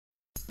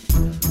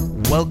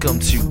Welcome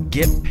to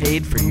Get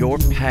Paid for Your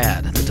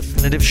Pad, the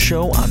definitive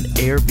show on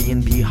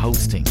Airbnb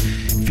hosting,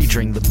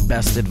 featuring the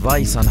best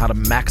advice on how to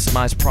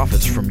maximize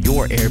profits from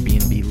your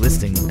Airbnb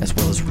listing, as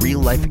well as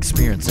real-life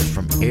experiences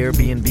from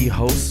Airbnb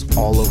hosts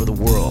all over the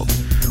world.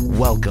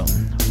 Welcome.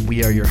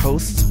 We are your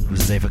hosts,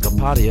 Josefa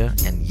Kapadia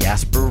and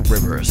Jasper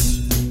Rivers.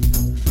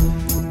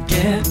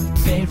 Get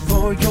paid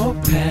for your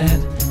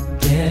pad.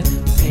 Get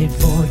paid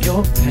for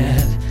your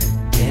pad.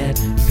 Get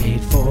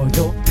paid for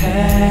your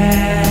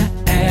pad.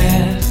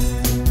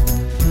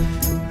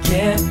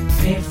 Get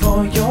paid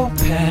for your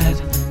pad.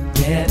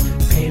 Get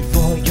paid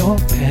for your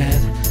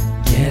pad.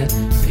 Get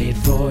paid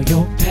for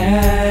your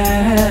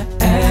pad.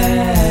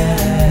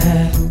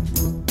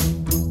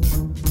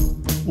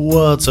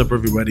 What's up,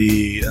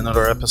 everybody?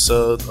 Another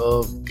episode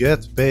of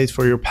Get Paid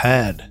for Your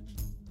Pad.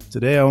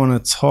 Today I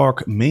want to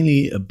talk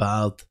mainly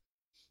about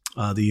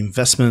the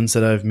investments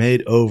that I've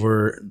made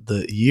over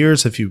the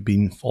years. If you've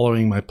been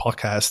following my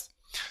podcast,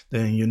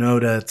 then you know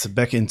that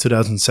back in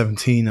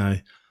 2017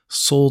 I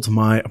sold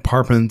my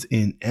apartment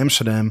in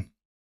Amsterdam.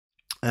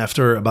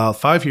 After about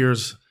 5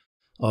 years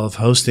of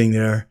hosting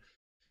there,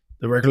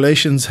 the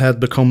regulations had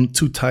become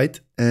too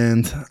tight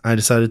and I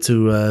decided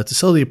to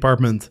sell the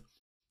apartment.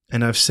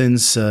 And I've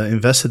since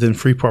invested in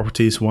 3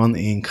 properties, one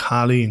in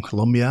Cali in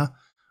Colombia,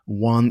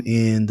 one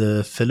in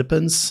the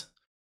Philippines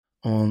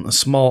on a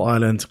small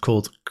island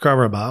called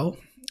Carabao,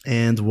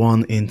 and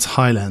one in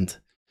Thailand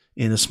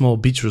in a small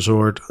beach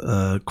resort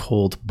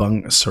called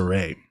Bang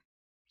Sarai.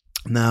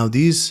 Now,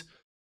 these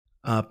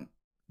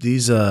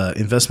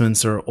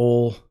investments are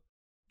all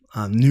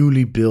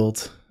newly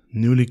built,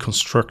 newly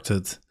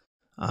constructed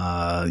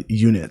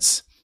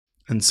units.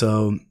 And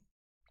so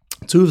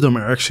 2 of them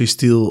are actually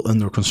still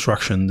under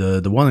construction.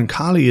 The one in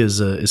Cali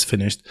is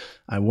finished.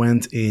 I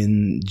went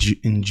in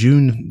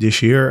June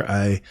this year.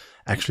 I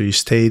actually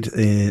stayed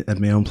at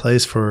my own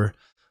place for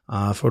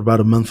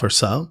about a month or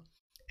so,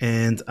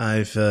 and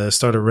I've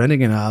started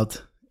renting it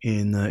out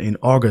in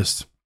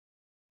August.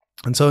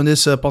 And so in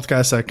this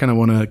podcast, I kind of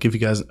want to give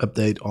you guys an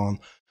update on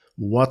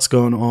what's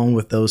going on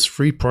with those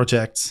 3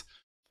 projects,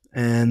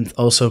 and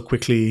also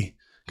quickly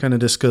kind of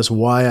discuss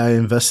why I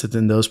invested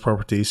in those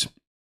properties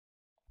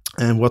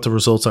and what the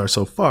results are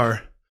so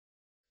far.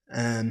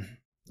 And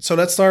so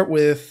let's start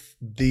with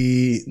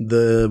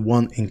the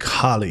one in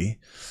Cali.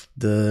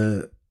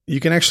 You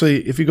can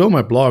actually, if you go on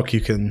my blog, you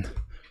can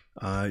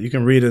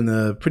read in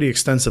a pretty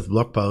extensive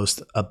blog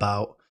post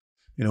about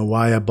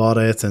why I bought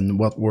it and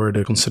what were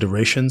the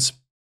considerations.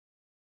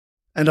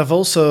 And I've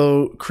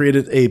also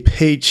created a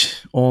page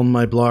on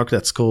my blog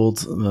that's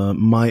called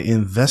My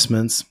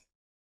Investments,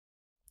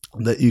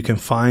 that you can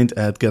find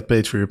at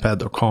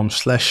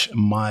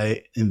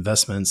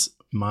getpaidforyourpad.com/my-investments,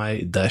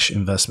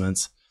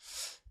 my-investments.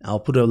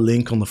 I'll put a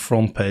link on the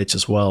front page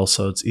as well,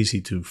 so it's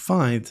easy to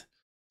find.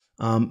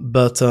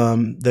 But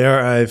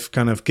there I've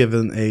kind of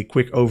given a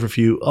quick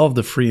overview of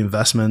the 3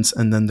 investments,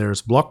 and then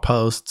there's blog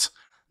posts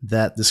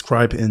that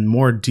describe in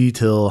more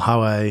detail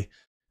how I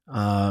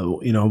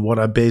what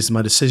I based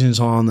my decisions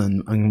on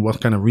and what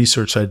kind of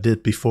research I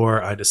did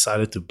before I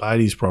decided to buy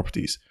these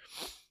properties.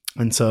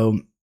 And so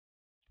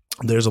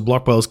there's a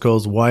blog post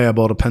called Why I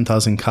Bought a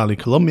Penthouse in Cali,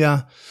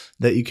 Colombia,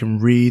 that you can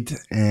read.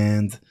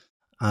 And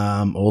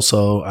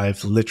also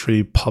I've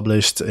literally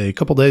published a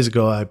couple days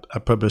ago, I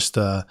published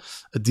a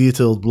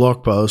detailed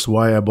blog post,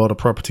 Why I Bought a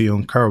Property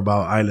on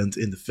Carabao Island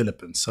in the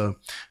Philippines. So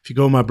if you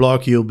go on my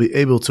blog, you'll be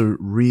able to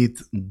read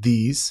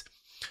these.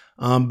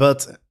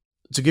 But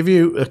to give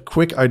you a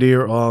quick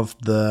idea of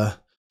the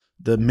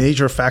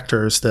major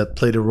factors that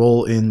played a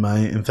role in my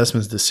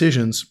investment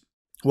decisions,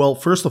 well,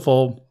 first of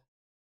all,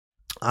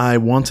 I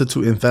wanted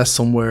to invest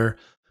somewhere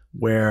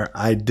where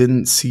I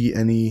didn't see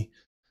any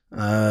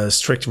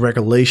strict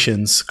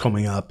regulations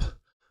coming up,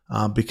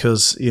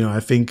 because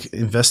I think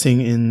investing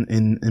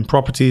in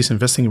properties,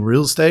 investing in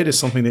real estate is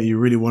something that you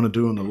really want to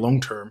do in the long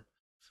term,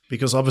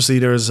 because obviously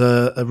there's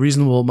a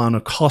reasonable amount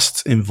of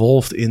costs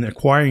involved in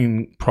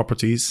acquiring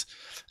properties.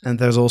 And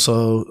there's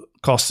also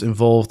costs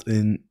involved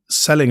in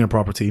selling a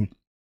property.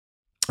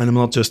 And I'm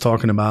not just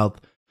talking about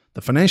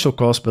the financial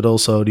cost, but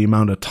also the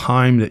amount of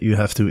time that you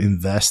have to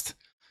invest,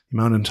 the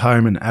amount of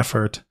time and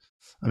effort.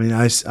 I mean,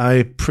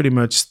 I pretty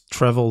much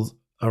traveled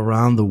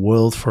around the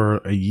world for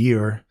a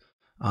year,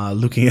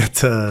 looking at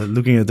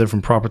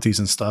different properties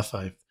and stuff.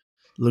 I've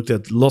looked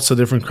at lots of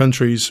different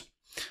countries.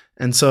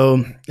 And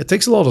so it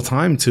takes a lot of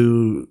time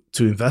to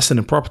invest in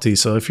a property.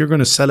 So if you're going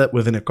to sell it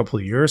within a couple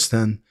of years,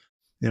 then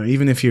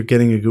even if you're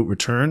getting a good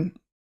return,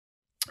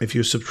 if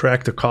you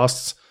subtract the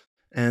costs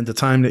and the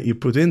time that you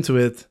put into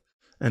it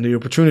and the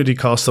opportunity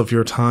cost of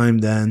your time,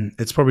 then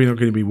it's probably not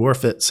going to be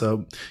worth it.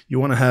 So you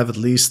want to have at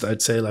least,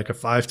 I'd say, like a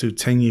 5 to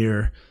 10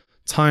 year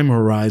time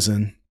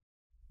horizon.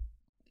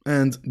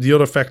 And the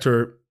other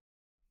factor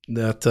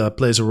that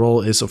plays a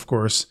role is, of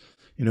course,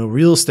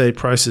 real estate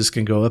prices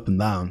can go up and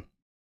down.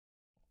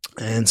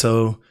 And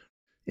so,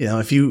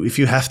 if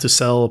you have to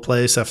sell a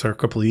place after a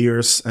couple of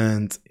years,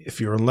 and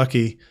if you're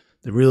unlucky,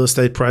 the real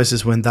estate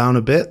prices went down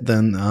a bit,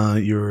 then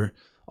you're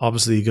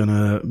obviously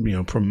gonna,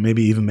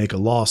 maybe even make a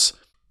loss.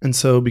 And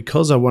so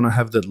because I want to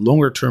have that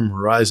longer term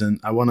horizon,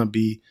 I want to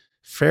be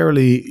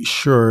fairly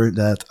sure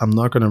that I'm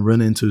not going to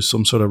run into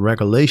some sort of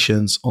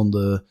regulations in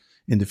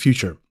the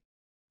future.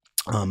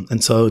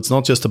 And so it's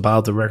not just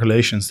about the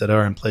regulations that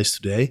are in place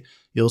today.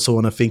 You also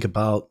want to think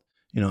about,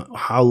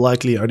 how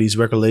likely are these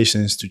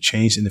regulations to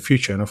change in the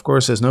future? And of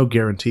course, there's no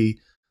guarantee.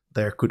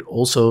 There could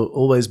also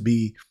always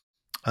be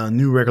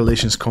new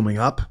regulations coming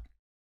up.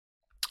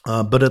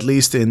 But at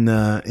least in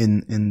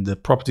the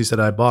properties that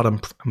I bought,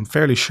 I'm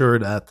fairly sure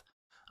that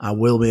I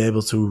will be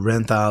able to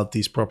rent out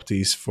these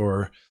properties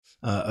for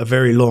a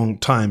very long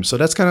time. So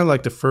that's kind of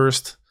like the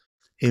first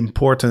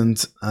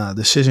important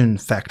decision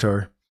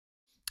factor.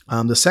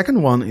 The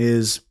second one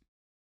is,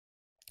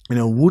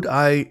 would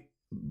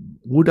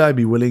I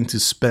be willing to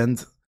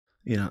spend,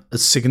 a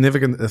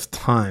significant of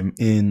time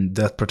in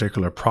that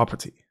particular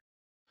property?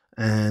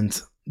 And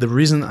the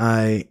reason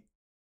I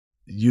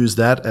use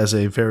that as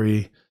a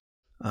very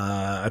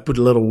I put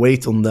a little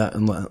weight on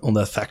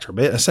that factor.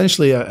 But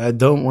essentially, I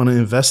don't want to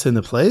invest in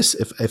a place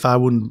if I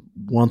wouldn't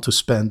want to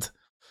spend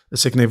a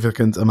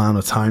significant amount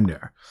of time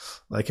there.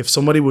 Like if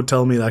somebody would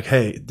tell me like,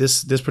 hey,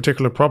 this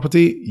particular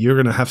property, you're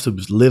going to have to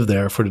live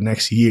there for the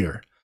next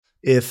year.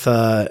 If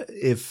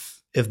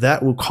that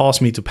would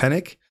cause me to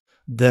panic,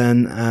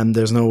 then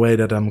there's no way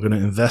that I'm going to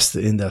invest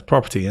in that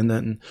property. And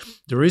then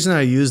the reason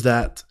I use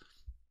that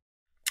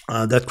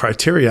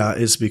criteria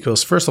is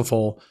because, first of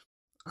all,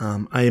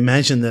 I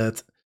imagine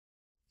that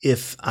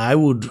if I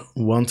would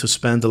want to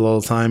spend a lot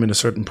of time in a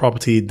certain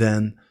property,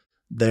 then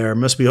there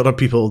must be other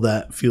people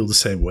that feel the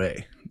same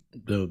way.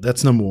 So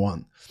that's number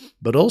one.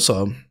 But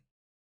also,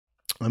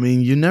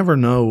 you never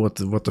know what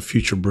the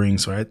future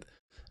brings, right?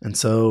 And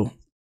so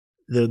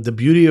the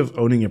beauty of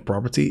owning a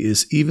property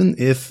is even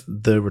if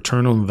the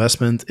return on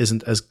investment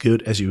isn't as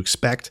good as you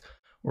expect,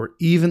 or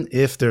even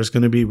if there's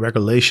going to be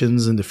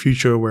regulations in the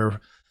future where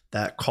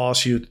that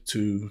cause you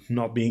to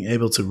not being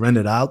able to rent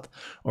it out,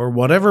 or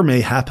whatever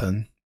may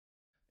happen,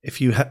 if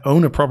you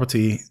own a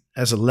property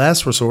as a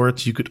last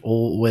resort, you could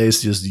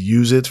always just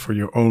use it for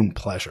your own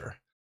pleasure,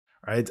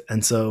 right?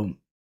 And so,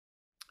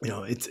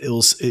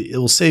 it'll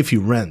save you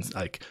rent.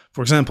 Like,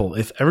 for example,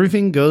 if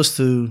everything goes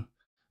to,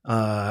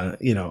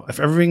 if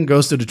everything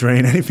goes to the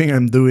drain, anything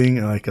I'm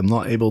doing, like I'm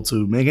not able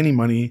to make any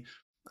money,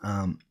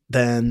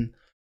 then,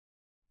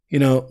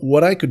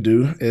 what I could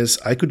do is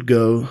I could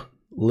go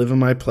live in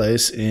my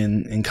place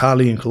in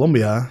Cali in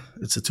Colombia.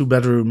 It's a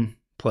 2-bedroom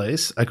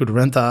place. I could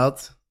rent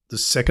out the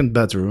second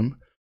bedroom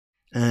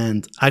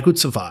and I could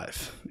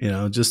survive,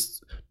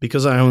 just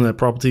because I own that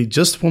property,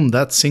 just from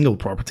that single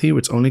property,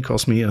 which only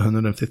cost me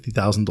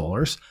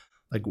 $150,000.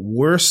 Like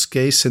worst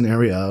case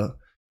scenario,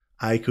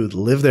 I could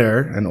live there,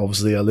 and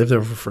obviously I live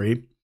there for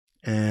free,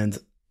 and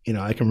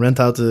I can rent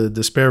out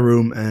the spare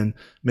room and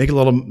make a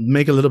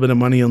little bit of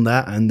money on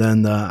that, and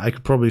then I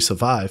could probably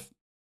survive.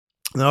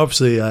 Now,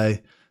 obviously,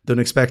 I don't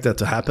expect that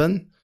to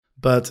happen,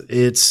 but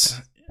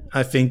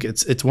I think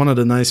it's one of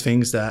the nice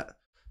things that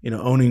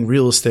owning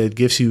real estate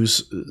gives you,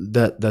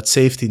 that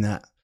safety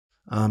net,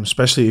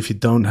 especially if you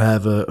don't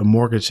have a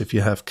mortgage, if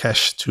you have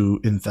cash to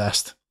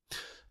invest.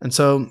 And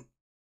so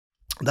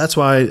that's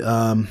why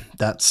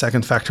that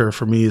second factor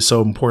for me is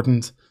so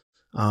important,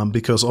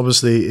 because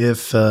obviously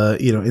if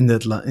in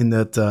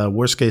that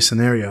worst case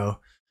scenario,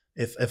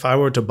 if I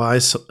were to buy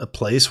a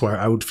place where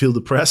I would feel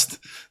depressed,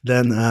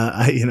 then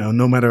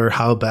no matter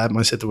how bad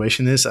my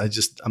situation is,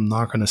 I'm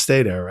not going to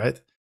stay there,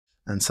 right?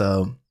 And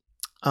so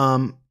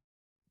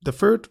the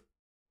third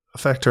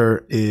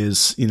factor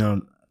is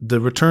the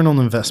return on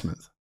investment.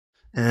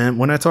 And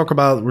when I talk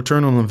about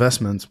return on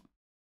investment,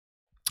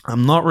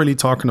 I'm not really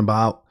talking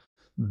about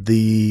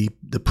the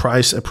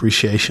price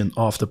appreciation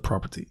of the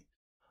property,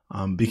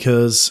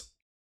 because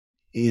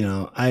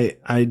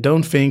I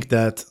don't think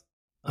that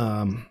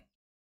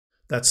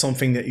that's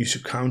something that you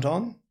should count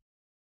on.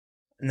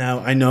 Now,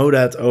 I know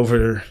that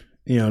over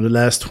the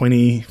last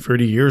 20,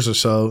 30 years or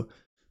so,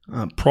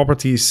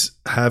 properties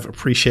have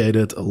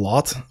appreciated a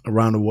lot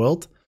around the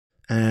world,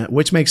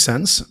 which makes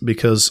sense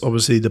because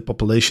obviously the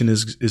population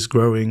is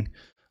growing,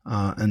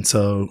 and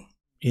so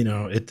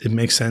it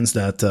makes sense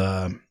that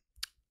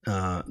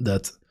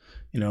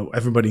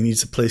everybody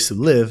needs a place to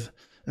live,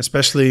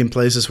 especially in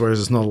places where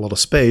there's not a lot of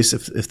space.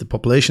 If the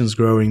population is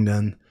growing,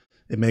 then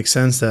it makes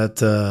sense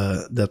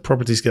that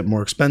properties get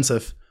more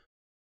expensive.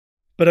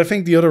 But I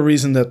think the other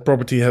reason that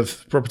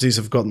properties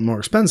have gotten more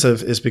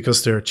expensive is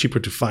because they're cheaper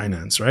to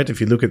finance, right? If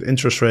you look at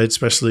interest rates,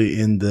 especially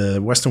in the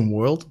Western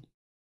world,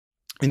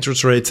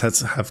 interest rates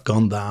have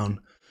gone down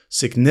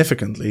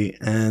significantly,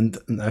 and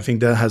I think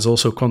that has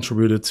also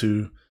contributed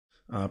to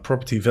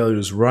property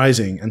values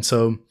rising. And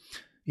so,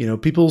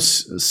 people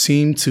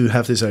seem to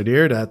have this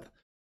idea that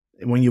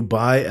when you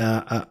buy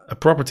a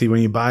property,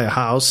 when you buy a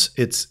house,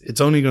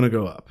 it's only going to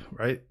go up,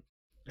 right?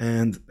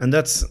 And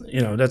that's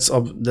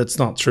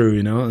not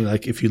true.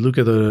 Like if you look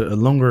at a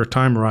longer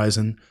time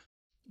horizon,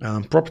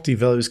 property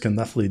values can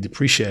definitely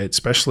depreciate,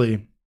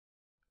 especially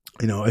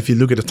if you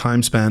look at a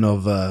time span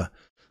of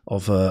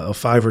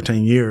 5 or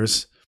 10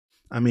 years.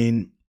 I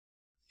mean,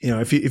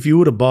 if you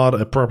would have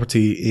bought a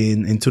property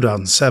in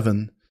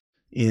 2007,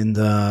 in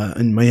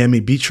Miami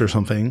Beach or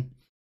something,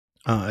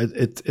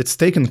 it's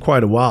taken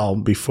quite a while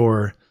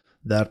before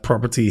that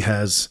property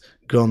has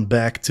gone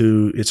back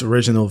to its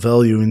original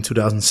value in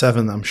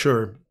 2007, I'm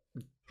sure.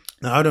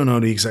 Now, I don't know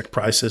the exact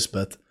prices,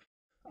 but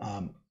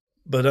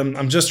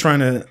I'm just trying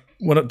to,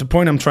 the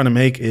point I'm trying to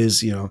make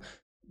is,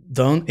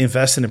 don't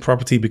invest in a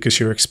property because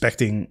you're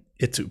expecting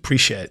it to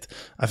appreciate.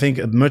 I think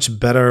a much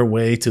better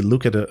way to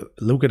look at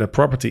a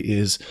property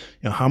is,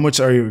 how much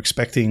are you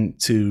expecting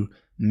to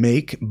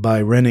make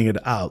by renting it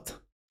out?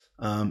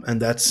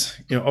 And that's,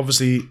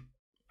 obviously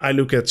I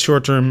look at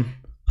short-term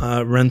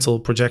rental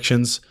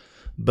projections,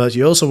 but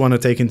you also want to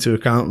take into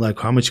account like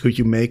how much could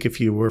you make if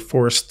you were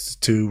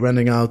forced to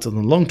renting out on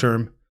the long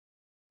term,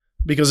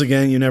 because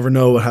again, you never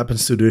know what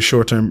happens to the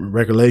short-term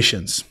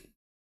regulations.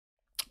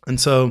 And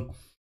so,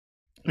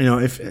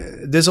 if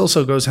this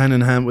also goes hand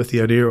in hand with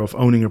the idea of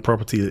owning a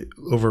property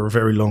over a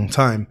very long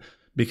time,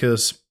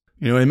 because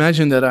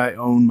imagine that I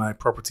own my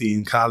property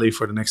in Cali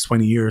for the next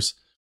 20 years,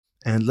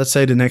 and let's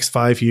say the next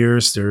 5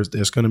 years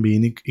there's going to be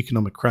an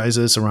economic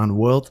crisis around the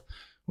world,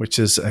 which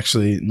is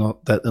actually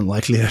not that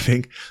unlikely, I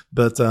think.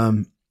 But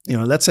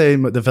let's say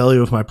the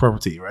value of my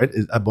property, right?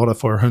 I bought it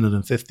for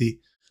 150.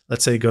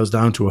 Let's say it goes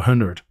down to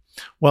 100.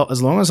 Well,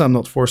 as long as I'm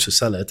not forced to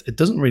sell it, it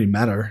doesn't really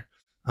matter.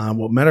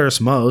 What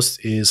matters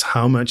most is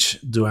how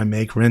much do I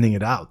make renting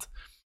it out.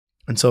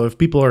 And so if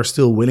people are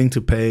still willing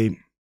to pay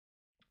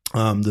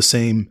the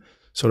same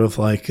sort of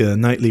like a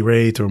nightly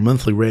rate or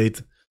monthly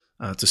rate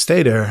to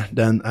stay there,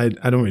 then I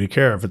don't really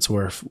care if it's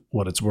worth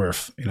what it's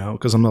worth,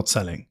 because I'm not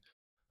selling.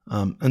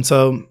 And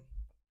so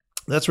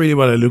that's really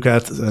what I look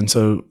at. And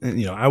so,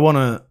 I want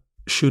to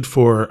shoot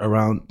for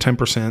around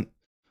 10%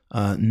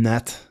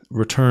 net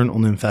return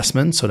on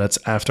investment. So that's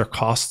after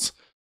costs.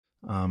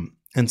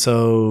 And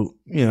so,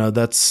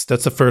 that's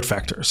the third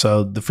factor.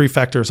 So the three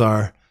factors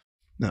are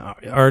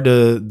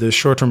the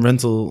short-term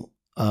rental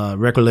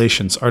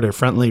regulations, are they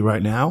friendly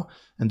right now?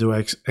 And do I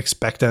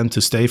expect them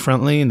to stay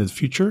friendly in the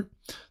future?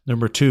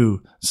 Number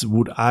two,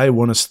 would I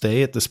want to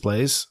stay at this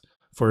place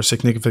for a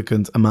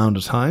significant amount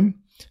of time?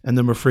 And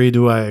number three,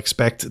 do I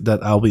expect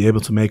that I'll be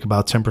able to make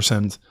about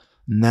 10%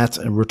 net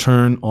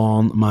return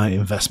on my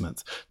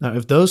investment? Now,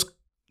 if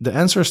the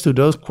answers to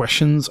those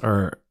questions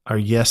are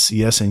yes,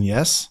 yes, and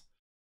yes,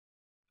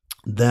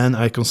 then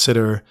I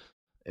consider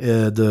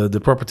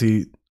the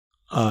property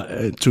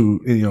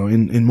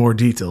in more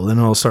detail. Then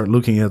I'll start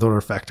looking at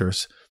other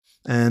factors.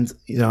 And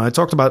I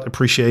talked about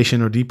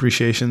appreciation or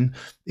depreciation.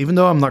 Even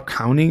though I'm not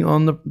counting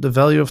on the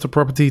value of the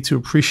property to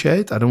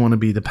appreciate, I don't want to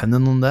be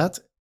dependent on that.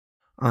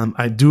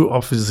 I do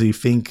obviously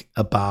think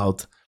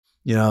about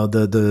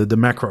the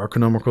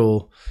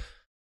macroeconomical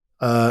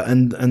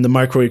and the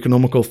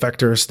microeconomical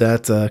factors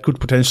that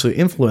could potentially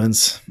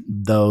influence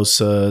those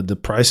the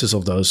prices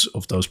of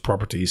those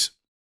properties.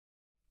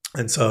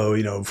 And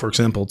so, for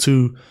example,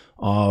 two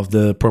of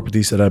the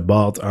properties that I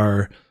bought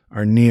are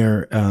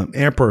near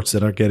airports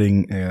that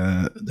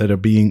are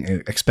being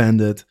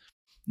expanded,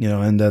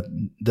 and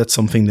that's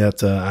something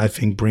that I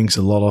think brings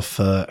a lot of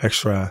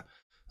extra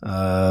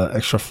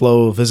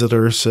flow of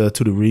visitors to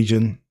the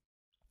region.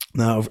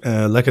 Now,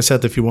 like I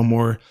said, if you want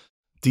more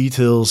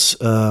details,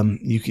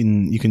 you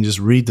can just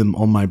read them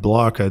on my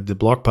blog. The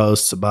blog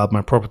posts about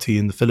my property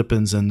in the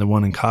Philippines and the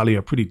one in Cali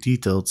are pretty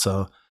detailed.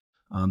 So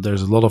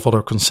there's a lot of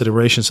other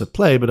considerations at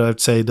play, but I'd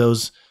say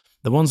the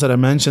ones that I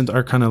mentioned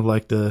are kind of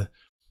like the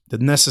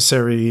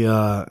necessary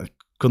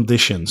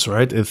conditions,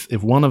 right?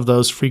 If one of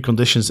those three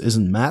conditions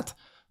isn't met,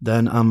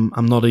 then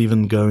I'm not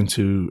even going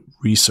to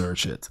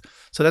research it.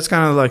 So that's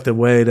kind of like the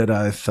way that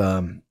I've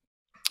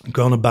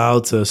gone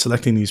about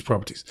selecting these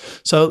properties.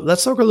 So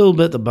let's talk a little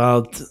bit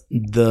about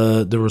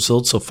the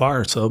results so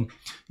far. So,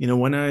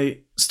 when I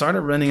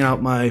started renting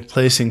out my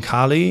place in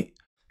Cali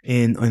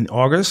in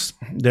August,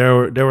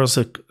 there was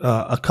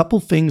a couple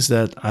things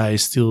that I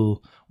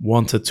still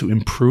wanted to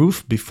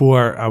improve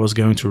before I was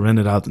going to rent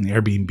it out in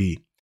Airbnb.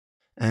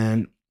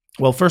 And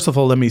well, first of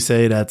all, let me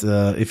say that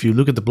if you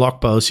look at the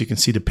blog post, you can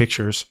see the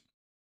pictures.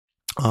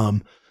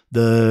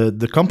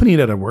 The company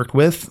that I worked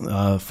with,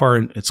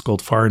 it's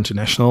called Far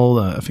International.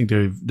 I think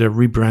they're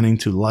rebranding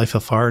to Life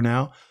of Far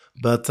now,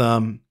 but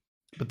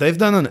they've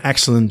done an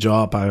excellent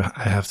job. I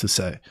have to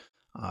say,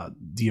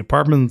 the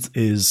apartment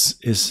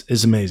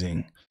is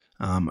amazing.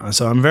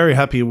 So I'm very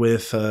happy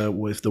with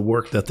the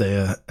work that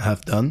they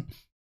have done.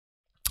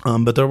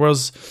 But there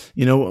was,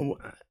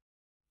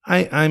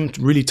 I'm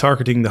really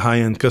targeting the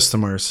high-end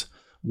customers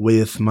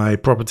with my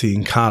property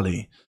in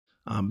Cali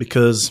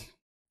because,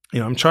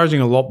 I'm charging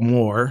a lot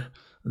more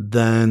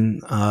than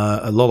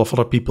a lot of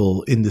other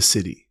people in the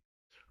city,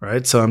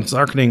 right? So I'm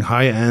targeting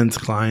high-end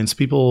clients,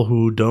 people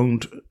who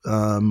don't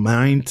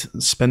mind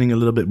spending a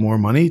little bit more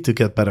money to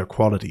get better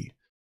quality.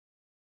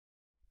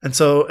 And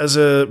so as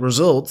a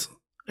result,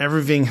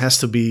 everything has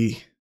to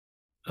be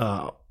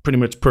pretty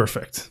much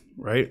perfect,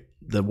 right?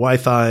 The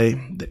Wi-Fi,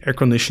 the air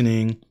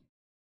conditioning,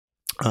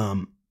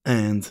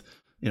 and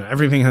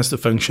everything has to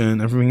function,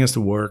 everything has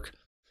to work.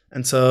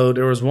 And so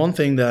there was one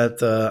thing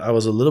that I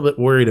was a little bit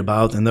worried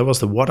about, and that was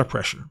the water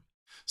pressure.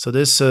 So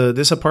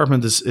this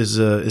apartment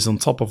is on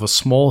top of a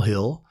small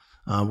hill,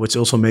 which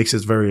also makes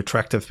it very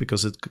attractive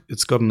because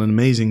it's got an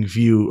amazing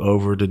view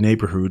over the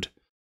neighborhood,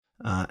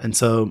 and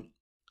so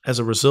as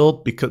a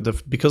result,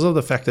 because of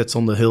the fact that it's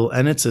on the hill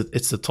and it's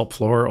the top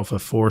floor of a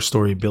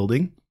 4-story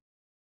building,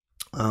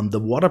 the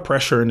water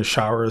pressure in the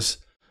showers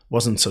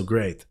wasn't so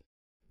great,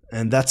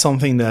 and that's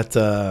something that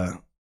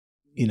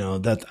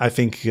that I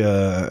think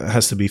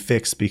has to be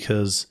fixed,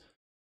 because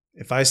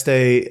if I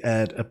stay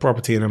at a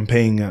property and I'm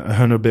paying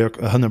 $100,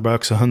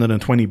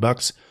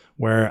 $120,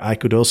 where I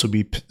could also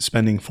be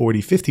spending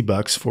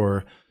 $40-$50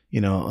 for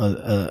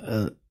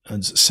a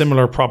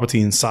similar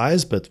property in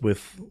size, but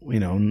with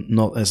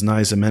not as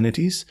nice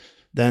amenities,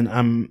 then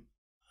I'm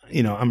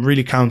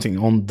really counting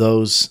on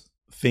those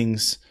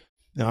things.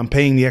 I'm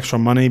paying the extra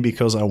money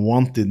because I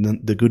want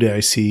the good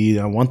AC,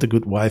 I want the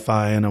good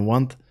Wi-Fi, and I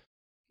want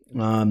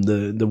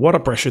the water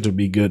pressure to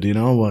be good.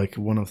 Like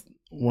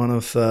one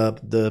of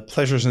the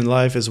pleasures in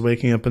life is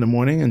waking up in the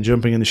morning and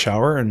jumping in the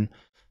shower and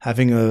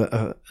having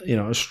a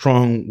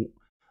strong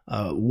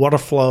water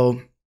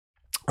flow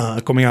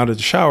coming out of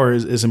the shower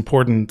is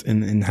important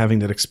in having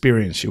that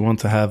experience. You want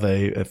to have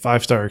a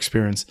 5-star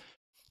experience,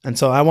 and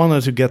so I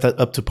wanted to get that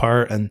up to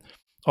par. And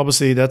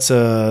obviously, that's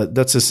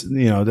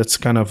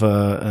kind of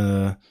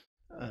an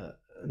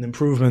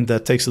improvement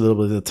that takes a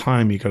little bit of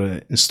time. You got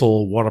to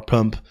install water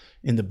pump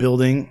in the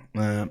building.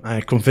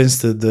 I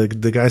convinced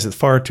the guys at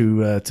FAR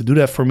to do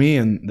that for me,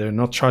 and they're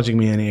not charging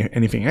me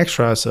anything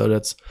extra. So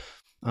that's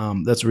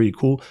really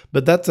cool.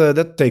 But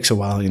that takes a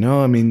while,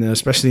 I mean,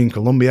 especially in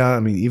Colombia. I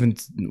mean, even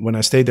when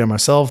I stayed there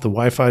myself, the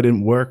Wi-Fi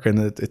didn't work, and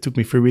it took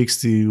me 3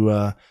 weeks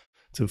to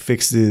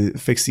fix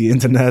the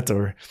internet,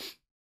 or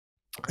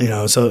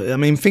So I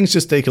mean, things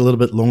just take a little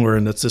bit longer,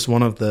 and that's just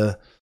one of the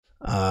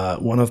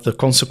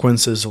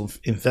consequences of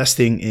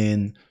investing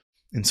in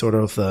sort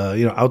of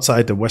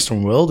outside the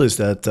Western world, is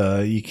that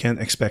you can't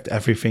expect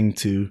everything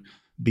to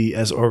be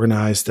as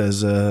organized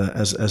as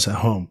a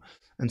home,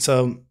 and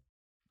so.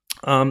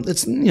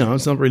 It's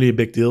not really a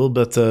big deal,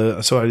 but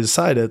so I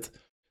decided,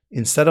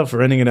 instead of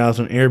renting it out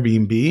on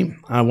Airbnb,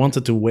 I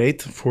wanted to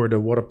wait for the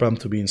water pump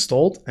to be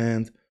installed,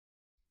 and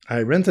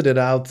I rented it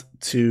out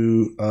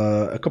to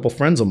a couple of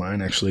friends of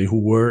mine actually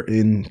who were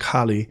in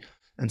Cali,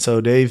 and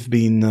so they've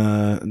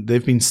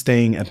been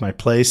staying at my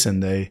place,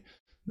 and they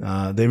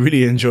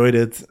really enjoyed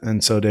it,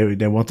 and so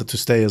they wanted to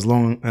stay as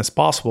long as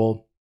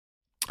possible,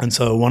 and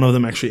so one of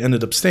them actually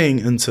ended up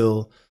staying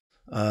until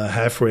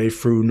halfway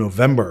through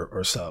November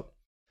or so.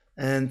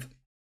 And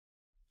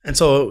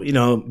so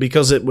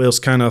because it was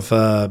kind of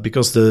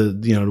because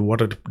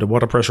the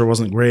water pressure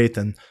wasn't great,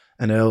 and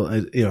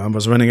I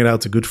was renting it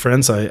out to good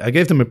friends, I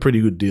gave them a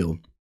pretty good deal.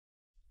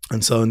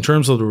 And so in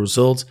terms of the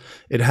results,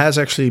 it has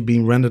actually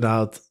been rented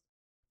out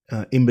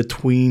in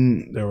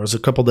between. There was a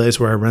couple days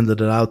where I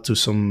rented it out to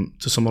some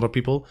other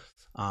people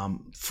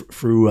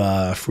through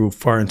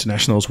FAR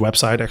International's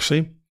website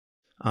actually.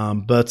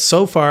 But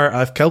so far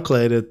I've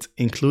calculated,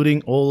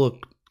 including all the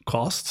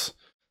costs,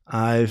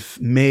 I've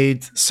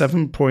made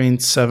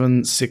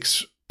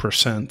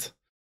 7.76%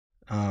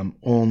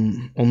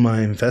 on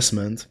my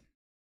investment,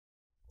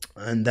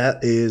 and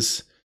that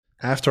is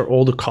after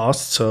all the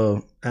costs.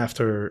 So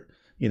after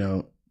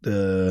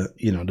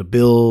the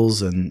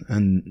bills and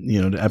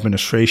the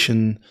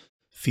administration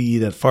fee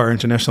that FAR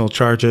International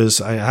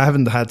charges, I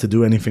haven't had to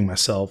do anything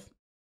myself,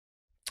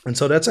 and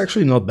so that's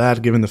actually not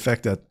bad given the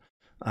fact that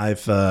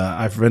I've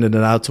rented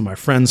it out to my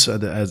friends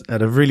at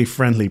a really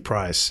friendly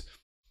price.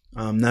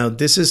 Now,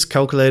 this is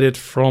calculated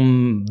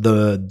from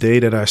the day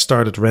that I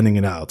started renting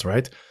it out,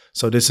 right?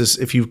 So this is,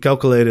 if you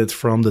calculate it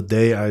from the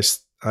day I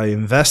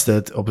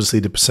invested,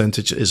 obviously the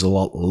percentage is a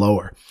lot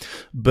lower.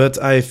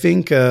 But I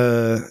think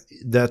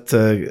that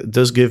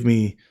does give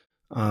me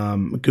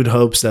good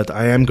hopes that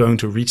I am going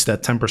to reach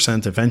that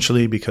 10%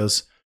 eventually,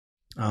 because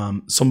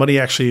somebody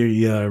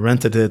actually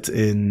rented it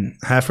in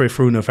halfway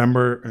through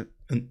November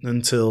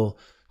until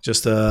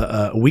just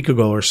a week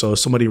ago or so.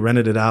 Somebody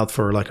rented it out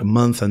for like a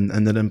month and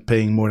ended up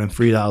paying more than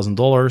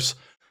 $3,000.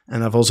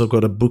 And I've also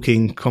got a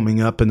booking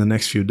coming up in the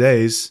next few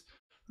days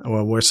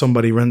where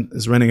somebody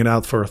is renting it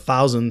out for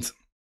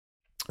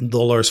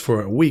 $1,000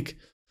 for a week.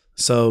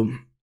 So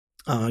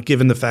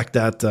given the fact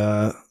that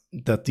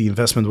the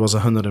investment was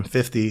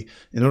 $150,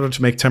 in order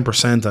to make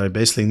 10%, I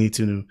basically need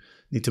to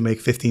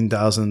make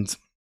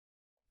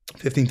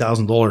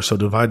 $15,000. So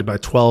divided by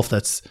 12,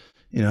 that's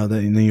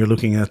then you're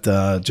looking at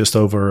just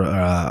over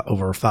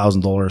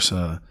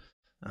 $1,000,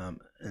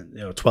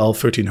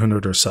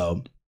 $1,200-$1,300 or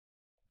so.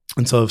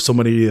 And so if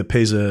somebody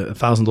pays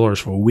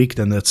 $1,000 for a week,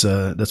 then that's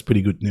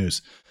pretty good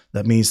news.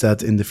 That means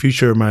that in the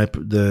future,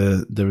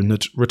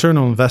 the return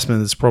on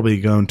investment is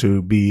probably going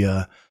to be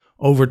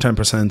over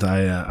 10%.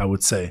 I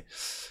would say.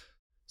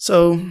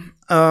 So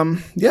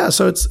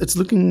so it's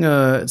looking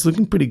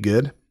pretty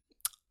good.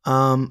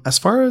 As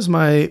far as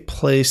my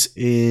place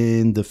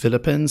in the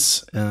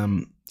Philippines.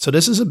 So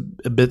this is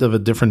a bit of a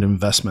different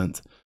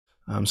investment.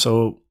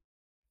 To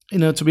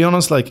be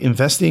honest, like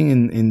investing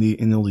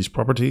in all these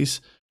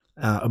properties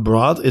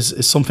abroad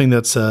is something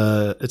that's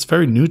it's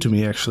very new to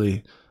me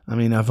actually. I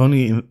mean, I've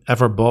only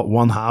ever bought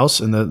one house,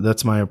 and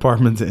that's my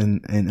apartment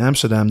in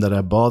Amsterdam that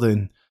I bought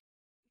in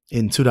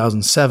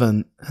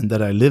 2007, and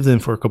that I lived in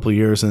for a couple of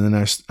years, and then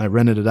I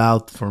rented it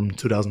out from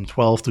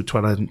 2012 to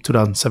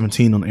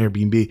 2017 on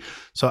Airbnb.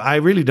 So I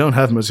really don't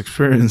have much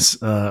experience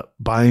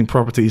buying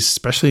properties,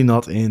 especially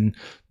not in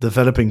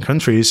developing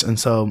countries. And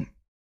so,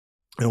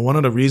 one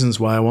of the reasons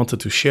why I wanted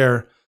to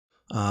share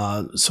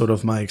sort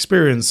of my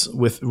experience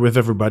with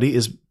everybody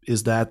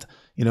is that,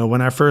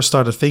 when I first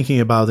started thinking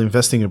about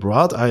investing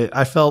abroad,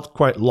 I felt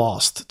quite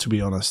lost, to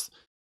be honest.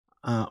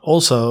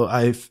 Also,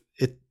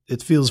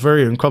 it feels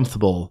very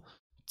uncomfortable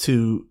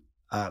to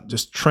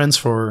just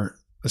transfer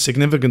a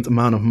significant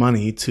amount of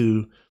money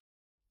to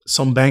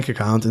some bank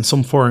account in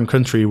some foreign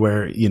country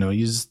where, you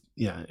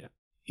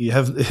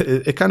have,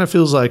 it kind of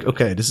feels like,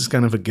 okay, this is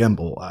kind of a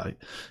gamble.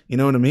 You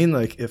know what I mean?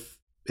 Like if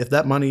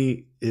that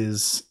money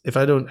if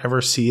I don't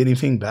ever see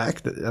anything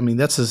back, I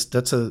mean, I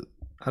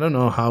don't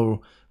know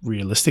how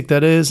realistic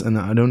that is, and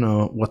I don't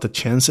know what the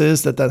chance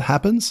is that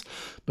happens,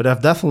 but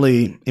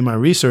in my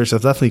research,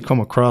 I've definitely come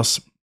across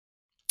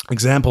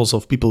examples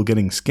of people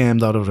getting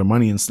scammed out of their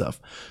money and stuff.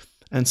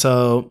 And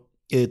so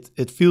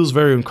it feels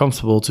very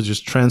uncomfortable to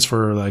just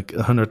transfer like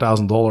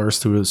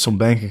 $100,000 to some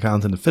bank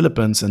account in the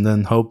Philippines and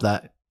then hope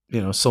that,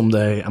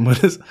 someday I'm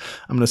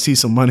gonna see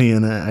some money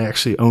and I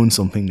actually own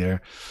something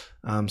there.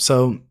 It's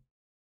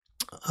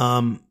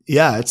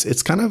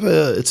kind of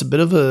it's a bit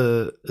of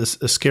a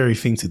scary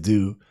thing to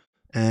do.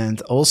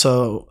 And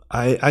also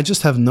I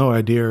just have no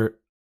idea,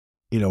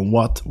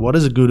 what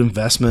is a good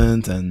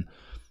investment and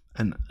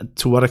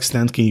to what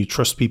extent can you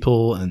trust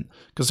people? And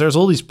because there's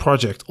all these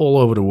projects all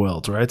over the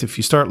world, right? If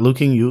you start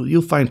looking,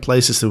 you'll find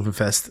places to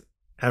invest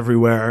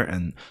everywhere.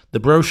 And the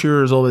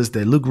brochures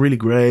they look really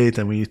great.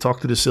 And when you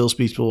talk to the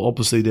salespeople,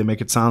 obviously they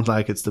make it sound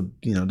like it's the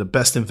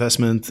best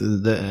investment,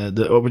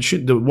 the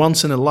opportunity, the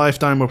once in a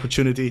lifetime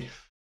opportunity.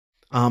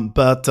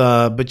 But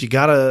you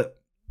gotta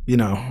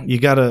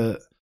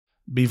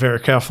be very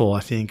careful, I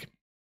think.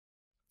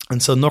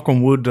 And so, knock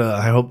on wood,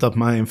 I hope that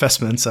my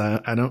investments, I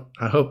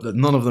hope that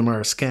none of them are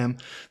a scam.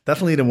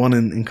 Definitely the one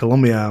in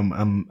Colombia,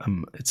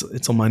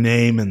 it's on my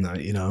name, and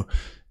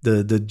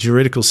the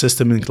juridical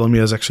system in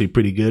Colombia is actually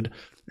pretty good,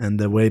 and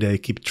the way they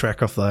keep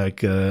track of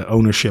like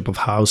ownership of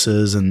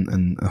houses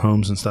and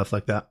homes and stuff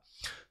like that.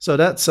 So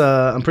that's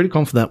I'm pretty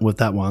confident with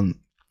that one.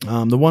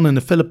 The one in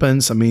the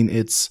Philippines, I mean,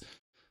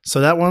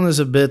 that one is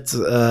a bit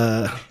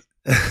a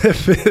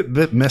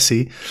bit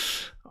messy.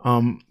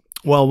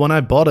 Well, when I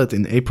bought it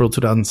in April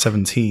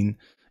 2017,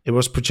 it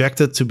was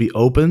projected to be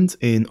opened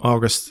in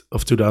August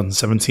of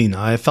 2017.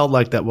 I felt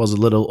like that was a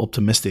little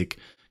optimistic,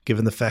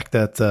 given the fact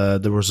that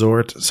the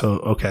resort. So,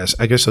 okay,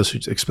 I guess I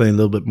should explain a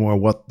little bit more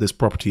what this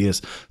property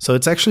is. So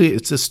it's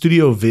a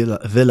studio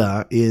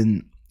villa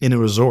in a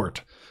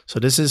resort. So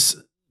this is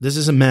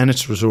a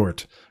managed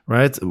resort,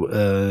 right?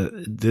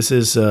 This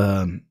is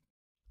a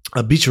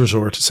beach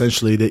resort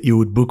essentially that you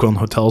would book on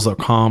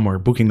hotels.com or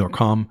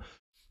booking.com.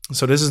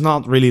 So this is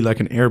not really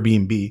like an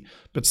Airbnb,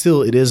 but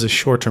still it is a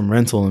short-term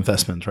rental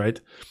investment, right?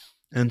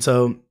 And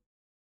so,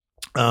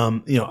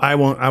 I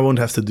won't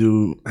have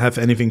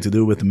anything to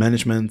do with the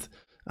management.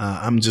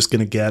 I'm just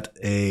gonna get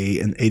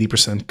an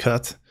 80%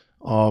 cut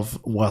of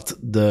what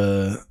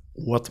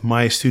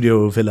my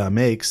studio villa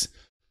makes,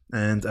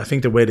 and I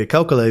think the way they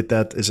calculate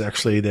that is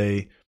actually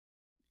they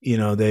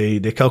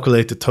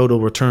calculate the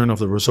total return of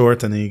the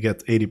resort, and then you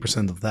get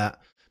 80% of that,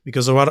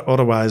 because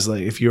otherwise,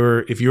 like if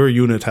your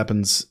unit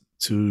happens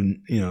to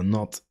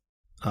not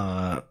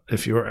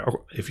if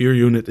your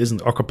unit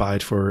isn't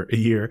occupied for a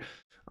year,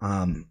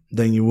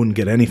 then you wouldn't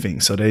get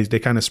anything. So they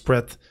kind of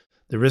spread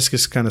the risk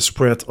is kind of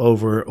spread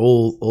over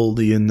all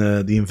the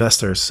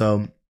investors.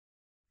 So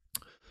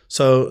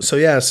it's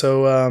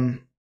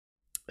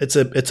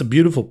a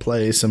beautiful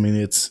place. I mean,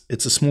 it's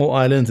a small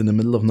island in the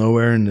middle of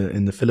nowhere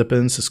in the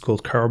Philippines. It's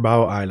called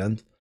Carabao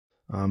Island.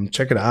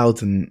 Check it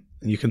out, and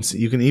you can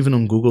even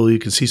on Google you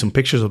can see some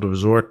pictures of the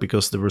resort,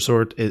 because the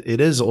resort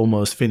it is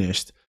almost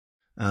finished.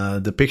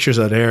 The pictures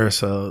are there,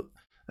 so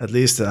at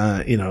least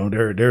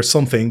there's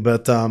something.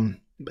 But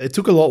it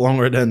took a lot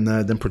longer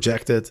than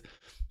projected.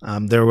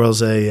 There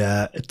was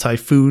a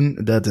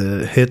typhoon that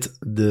hit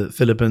the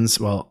Philippines.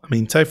 Well, I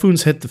mean,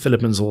 typhoons hit the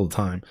Philippines all the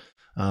time,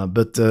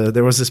 but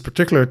there was this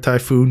particular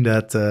typhoon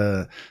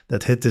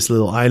that hit this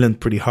little island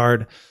pretty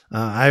hard.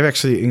 I've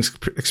actually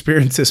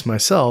experienced this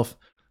myself.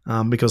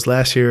 Because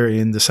last year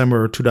in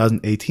December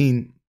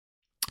 2018,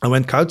 I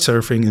went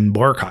couchsurfing in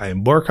Boracay.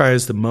 And Boracay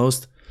is the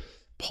most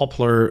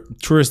popular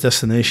tourist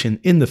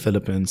destination in the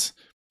Philippines.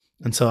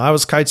 And so I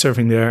was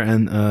kitesurfing there,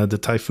 and the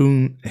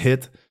typhoon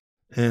hit,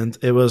 and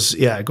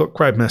it got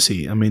quite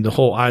messy. I mean, the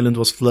whole island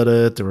was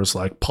flooded. There was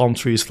like palm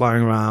trees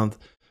flying around.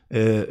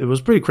 It was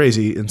pretty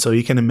crazy. And so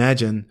you can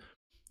imagine,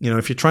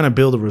 if you're trying to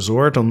build a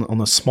resort on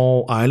a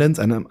small island,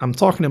 and I'm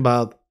talking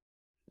about,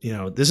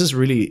 this is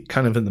really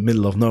kind of in the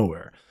middle of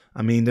nowhere.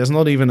 I mean, there's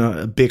not even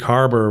a big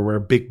harbor where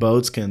big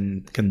boats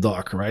can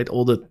dock, right?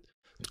 All the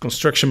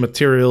construction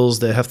materials,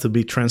 they have to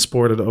be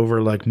transported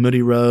over like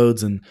muddy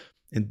roads and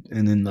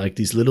in like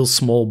these little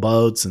small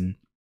boats. And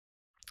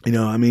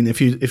I mean,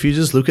 if you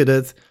just look at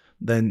it,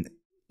 then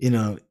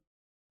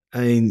I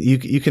mean,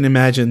 you can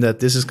imagine that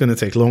this is going to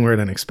take longer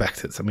than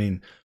expected. I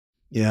mean,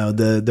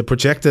 the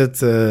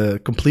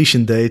projected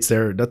completion dates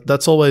there,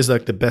 that's always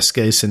like the best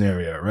case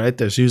scenario, right?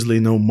 There's usually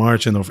no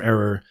margin of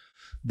error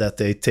that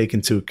they take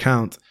into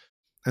account.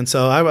 And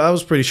so I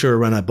was pretty sure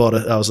when I bought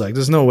it, I was like,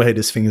 there's no way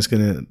this thing is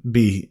going to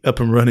be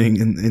up and running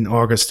in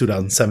August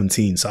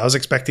 2017. So I was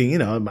expecting,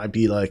 it might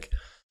be like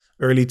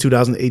early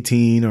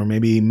 2018 or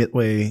maybe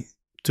midway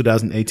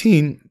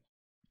 2018.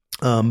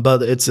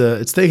 But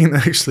it's taken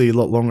actually a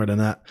lot longer than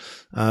that.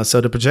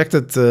 So the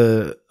projected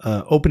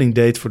opening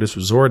date for this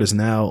resort is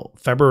now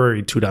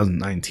February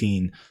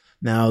 2019.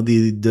 Now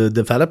the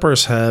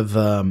developers have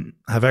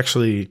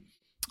actually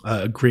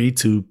agreed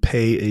to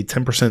pay a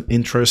 10%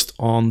 interest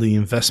on the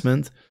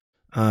investment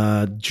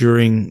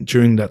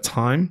during that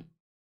time,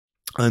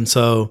 and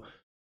so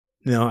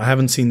I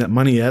haven't seen that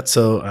money yet.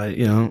 So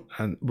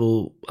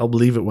I'll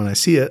believe it when I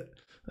see it.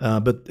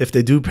 But if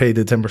they do pay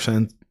the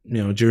 10%,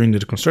 during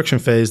the construction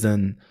phase,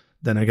 then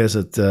I guess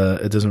it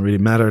doesn't really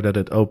matter that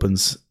it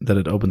opens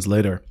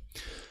later.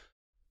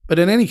 But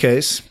in any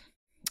case,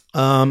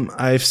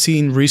 I've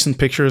seen recent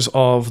pictures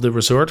of the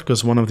resort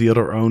because one of the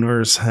other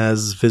owners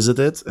has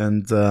visited,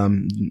 and a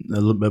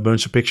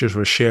bunch of pictures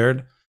were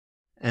shared.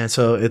 And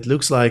so it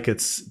looks like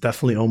it's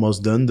definitely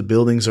almost done. The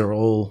villas are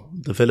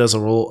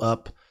all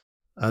up.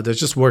 They're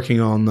just working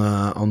on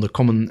the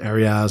common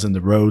areas and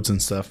the roads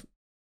and stuff.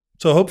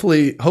 So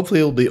hopefully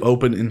it'll be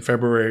open in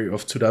February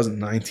of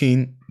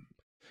 2019,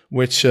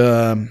 which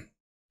will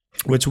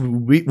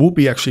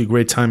be actually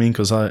great timing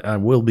because I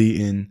will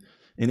be in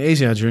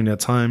Asia during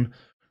that time.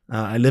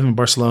 I live in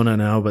Barcelona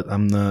now, but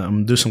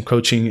I'm do some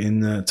coaching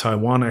in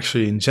Taiwan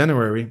actually in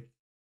January,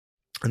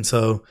 and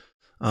so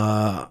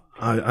I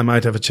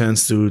might have a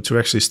chance to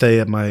actually stay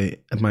at my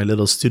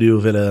little studio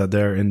villa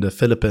there in the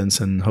Philippines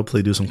and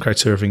hopefully do some kite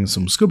surfing,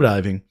 some scuba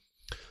diving.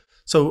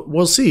 So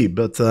we'll see.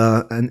 But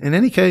in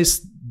any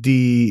case,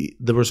 the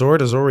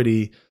resort is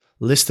already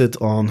listed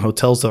on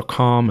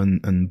hotels.com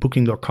and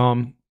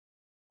booking.com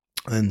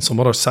and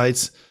some other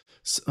sites.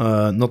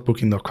 Not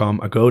booking.com,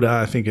 Agoda,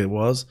 I think it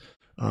was.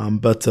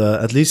 But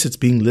at least it's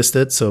being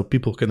listed, so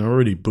people can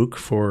already book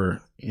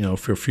for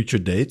future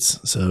dates.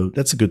 So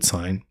that's a good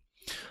sign.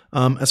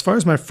 As far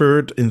as my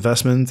third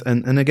investment,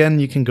 and again,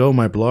 you can go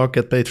my blog,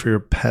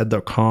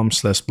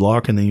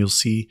 getpaidforyourpad.com/blog, and then you'll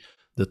see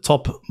the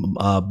top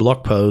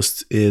blog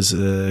post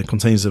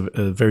contains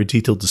a very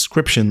detailed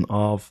description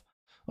of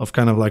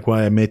kind of like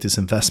why I made this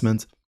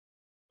investment.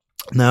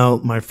 Now,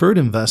 my third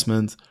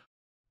investment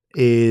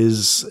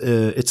is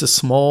it's a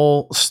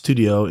small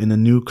studio in a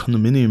new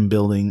condominium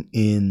building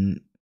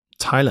in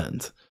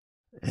Thailand,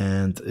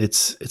 and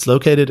it's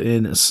located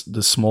in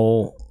the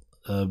small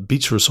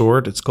beach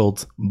resort. It's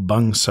called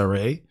Bang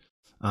Saray,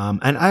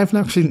 and I've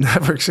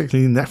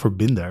actually never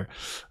been there.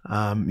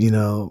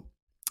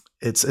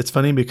 It's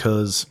funny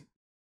because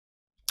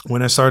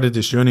when I started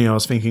this journey, I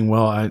was thinking,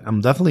 well,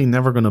 I'm definitely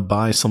never going to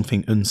buy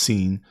something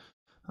unseen,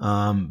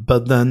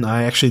 but then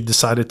I actually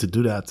decided to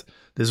do that.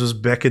 This was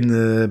back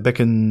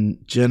in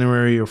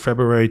January or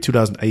February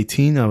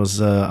 2018. I was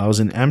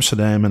in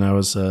Amsterdam, and I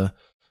was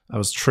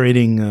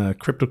trading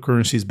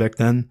cryptocurrencies back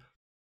then,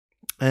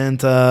 and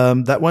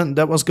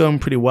that was going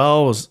pretty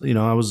well.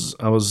 I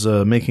was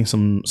making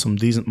some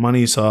decent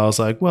money, so I was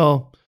like,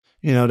 well,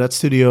 that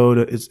studio,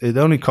 it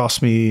only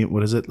cost me,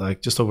 what is it,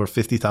 like just over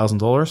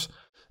 $50,000,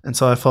 and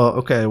so I thought,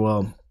 okay,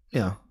 well,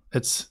 yeah,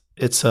 it's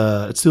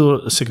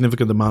still a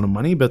significant amount of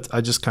money, but I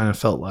just kind of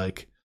felt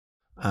like.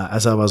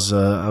 As I was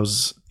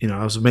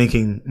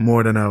making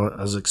more than I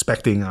was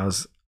expecting. I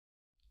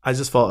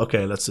just thought,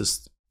 okay, let's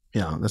just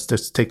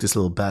take this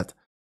little bet.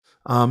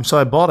 So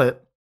I bought it.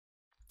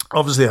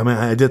 Obviously, I mean,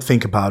 I did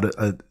think about it.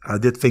 I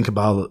did think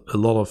about a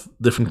lot of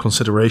different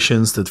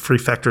considerations. The three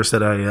factors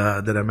that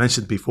I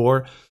mentioned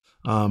before.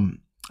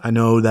 I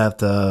know that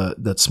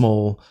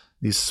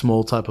these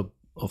small type of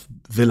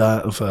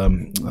villages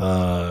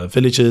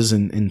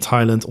in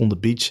Thailand on the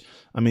beach.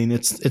 I mean,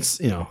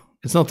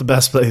 it's not the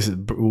best place.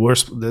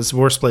 There's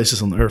worse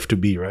places on earth to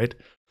be, right?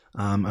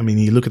 I mean,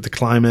 you look at the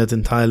climate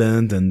in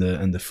Thailand, and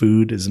the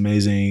food is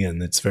amazing,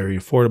 and it's very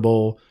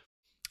affordable.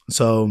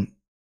 So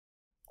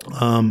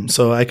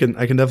I can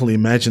definitely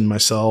imagine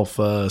myself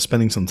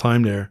spending some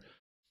time there.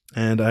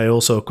 And I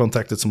also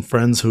contacted some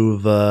friends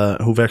who've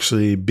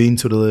actually been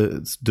to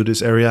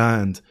this area,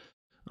 and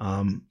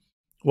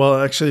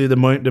well, actually, the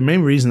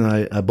main reason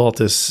I bought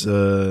this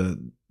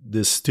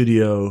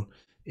studio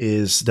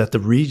is that the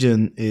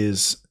region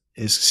is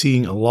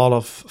seeing a lot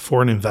of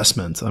foreign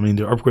investment. I mean,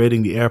 they're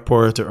upgrading the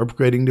airport, they're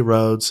upgrading the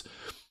roads,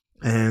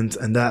 and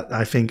that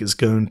I think is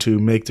going to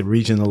make the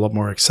region a lot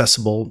more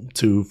accessible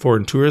to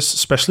foreign tourists,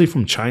 especially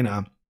from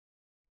China.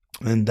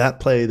 And that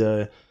played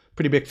a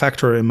pretty big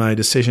factor in my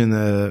decision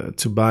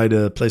to buy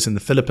the place in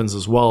the Philippines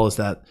as well. Is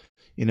that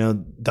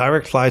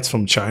direct flights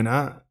from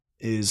China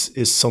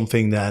is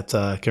something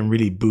that can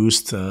really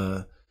boost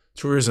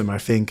tourism, I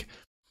think.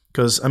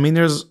 Because, I mean,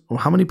 there's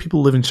how many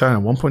people live in China?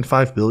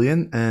 1.5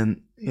 billion,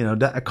 and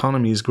that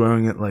economy is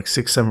growing at like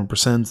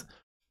 6-7%.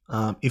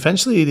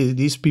 eventually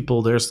these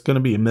people, there's going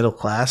to be a middle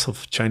class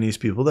of Chinese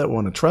people that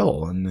want to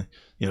travel, and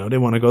they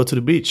want to go to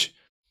the beach.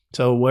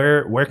 So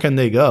where can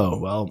they go?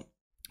 Well,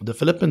 the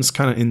Philippines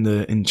kind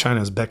of in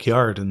China's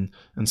backyard, and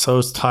so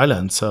is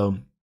Thailand. So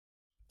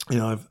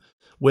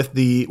with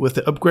the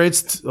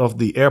upgrades of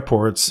the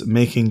airports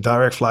making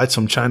direct flights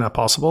from China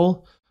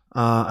possible,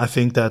 I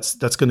think that's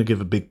going to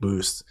give a big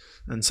boost.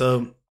 And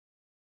so,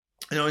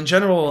 in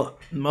general,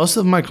 most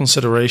of my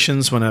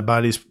considerations when I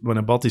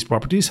bought these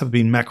properties have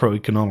been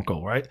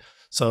macroeconomical, right?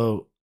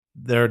 So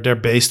they're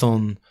based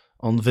on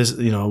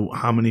visit,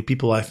 how many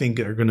people I think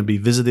are going to be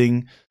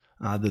visiting,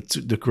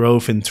 the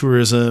growth in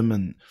tourism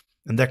and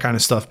that kind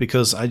of stuff,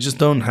 because I just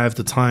don't have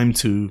the time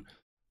to,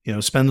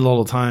 spend a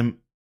lot of time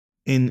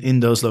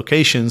in those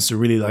locations to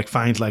really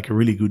find a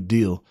really good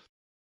deal.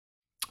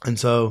 And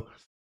so,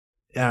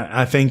 yeah,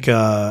 I think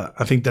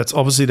that's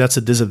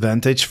a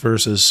disadvantage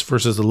versus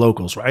the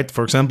locals, right?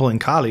 For example, in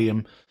Cali,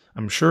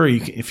 I'm sure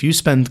if you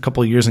spend a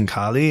couple of years in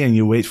Cali and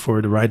you wait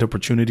for the right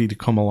opportunity to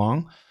come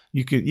along,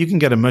 you can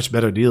get a much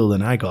better deal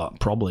than I got,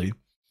 probably.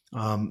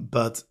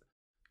 But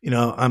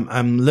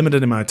I'm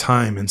limited in my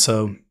time, and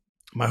so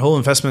my whole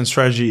investment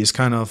strategy is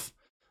kind of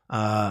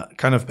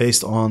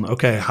based on,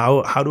 okay,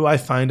 how do I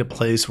find a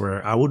place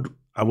where I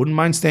wouldn't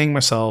mind staying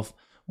myself,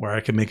 where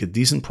I can make a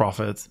decent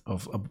profit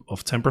of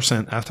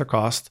 10% after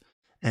cost,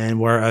 and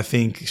where I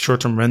think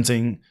short-term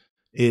renting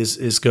is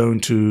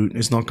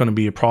not going to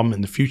be a problem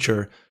in the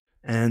future.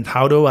 And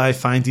how do I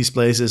find these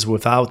places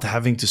without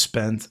having to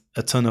spend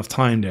a ton of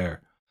time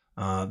there?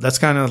 That's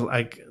kind of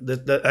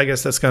that. I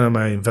guess that's kind of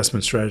my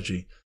investment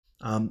strategy.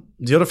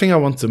 The other thing I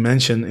want to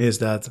mention is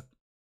that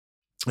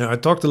I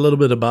talked a little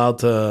bit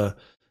about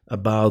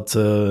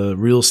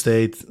real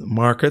estate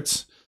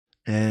markets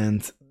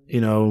and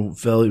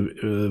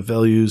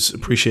values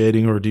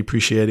appreciating or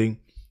depreciating.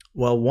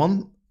 Well,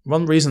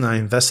 one reason I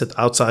invested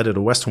outside of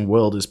the Western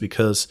world is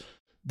because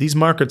these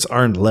markets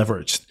aren't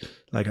leveraged.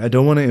 I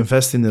don't want to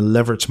invest in the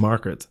leveraged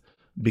market,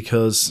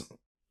 because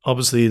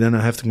obviously then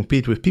I have to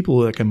compete with people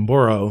that can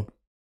borrow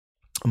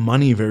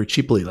money very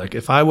cheaply.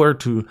 If I were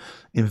to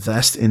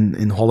invest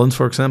in Holland,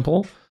 for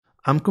example,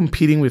 I'm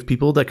competing with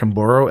people that can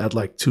borrow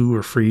at 2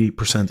 or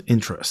 3%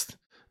 interest.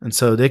 And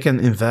so they can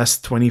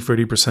invest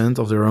 20-30%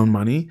 of their own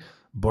money,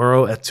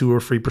 borrow at 2 or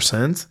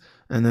 3%,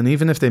 and then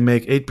even if they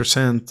make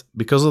 8%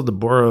 because of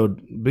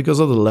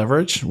the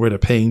leverage, where they're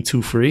paying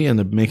 2-3 and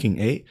they're making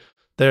 8,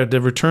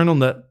 the return on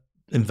that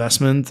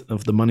investment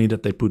of the money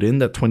that they put in,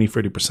 that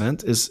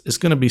 20-30%, is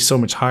going to be so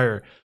much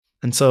higher.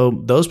 And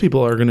so those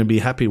people are going to be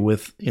happy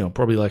with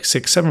probably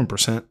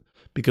 6-7%,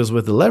 because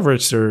with the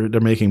leverage they're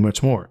making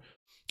much more.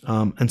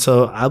 And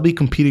so I'll be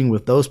competing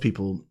with those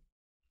people,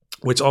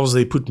 which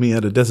obviously put me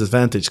at a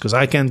disadvantage because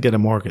I can't get a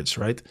mortgage,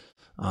 right?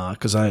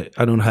 Because I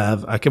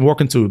can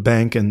walk into a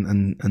bank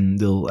and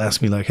they'll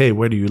ask me hey,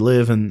 where do you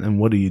live and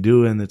what do you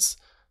do? And it's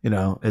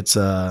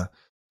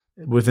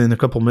within a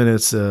couple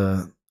minutes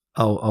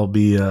I'll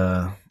be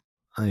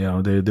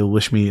they'll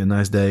wish me a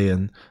nice day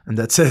and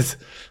that's it.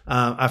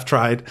 I've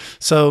tried.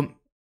 So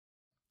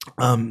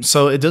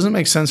it doesn't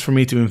make sense for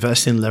me to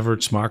invest in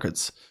leveraged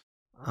markets.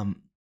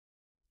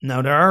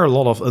 Now there are a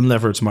lot of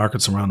unleveraged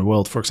markets around the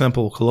world. For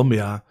example,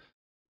 Colombia.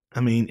 I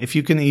mean, if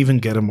you can even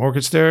get a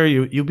mortgage there,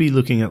 you'll be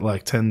looking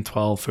at 10,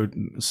 12,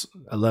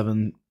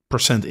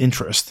 11%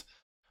 interest.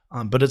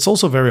 But it's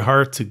also very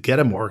hard to get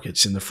a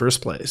mortgage in the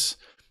first place.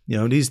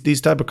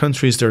 These type of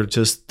countries, they're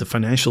just, the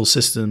financial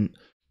system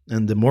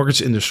and the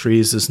mortgage industry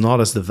is just not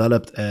as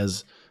developed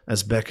as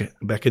back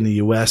in the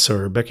US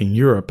or back in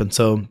Europe. And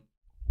so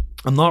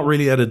I'm not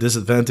really at a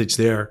disadvantage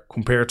there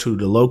compared to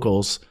the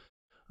locals.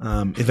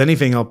 If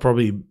anything, I'm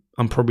probably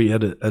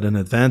at an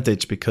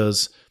advantage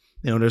because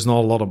there's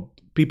not a lot of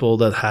people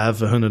that have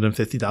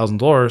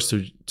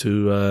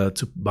 $150,000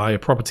 to buy a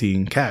property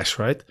in cash,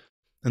 right?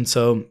 And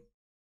so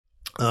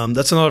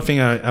that's another thing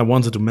I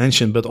wanted to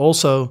mention. But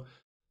also,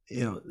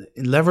 in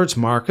leveraged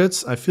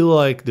markets, I feel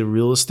like the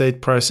real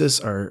estate prices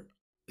are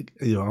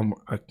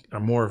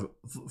more.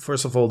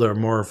 First of all, they're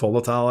more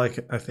volatile. I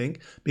think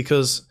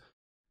because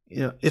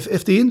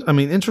if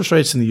interest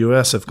rates in the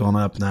US have gone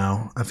up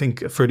now. I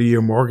think a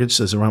 30-year mortgage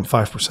is around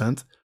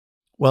 5%.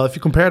 Well, if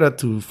you compare that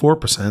to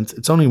 4%,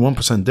 it's only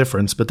 1%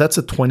 difference, but that's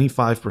a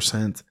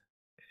 25%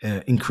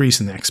 increase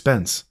in the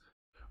expense,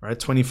 right?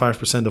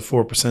 25% of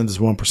 4% is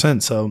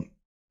 1%. So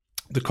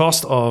the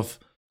cost of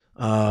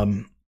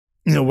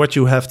what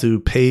you have to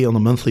pay on a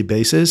monthly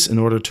basis in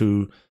order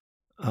to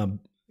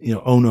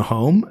own a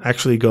home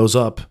actually goes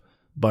up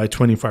by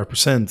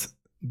 25%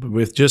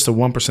 with just a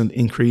 1%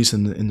 increase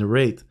in the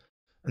rate.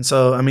 And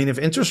so, if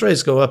interest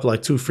rates go up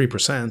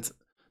 2-3%,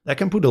 that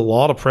can put a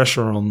lot of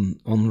pressure on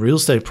real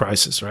estate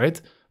prices,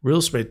 right? Real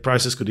estate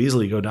prices could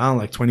easily go down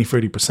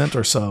 20-30%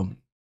 or so.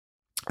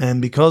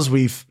 And because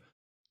we've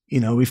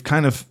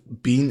kind of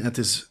been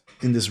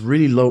in this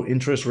really low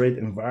interest rate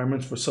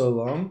environment for so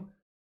long,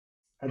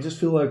 I just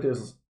feel like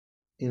there's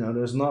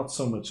not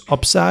so much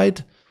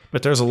upside,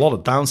 but there's a lot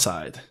of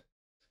downside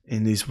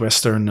in these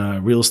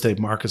Western real estate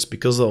markets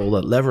because of all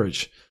that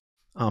leverage.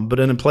 But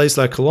in a place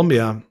like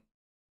Colombia,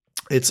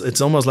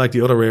 it's almost like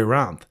the other way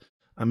around.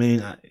 I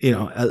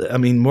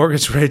mean,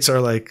 mortgage rates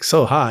are like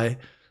so high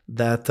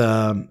that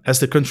as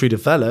the country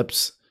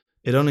develops,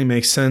 it only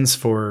makes sense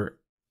for,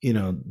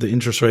 the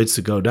interest rates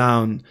to go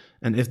down.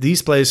 And if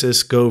these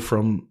places go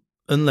from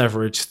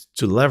unleveraged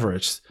to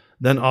leveraged,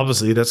 then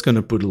obviously that's going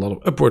to put a lot of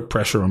upward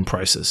pressure on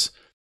prices.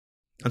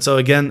 And so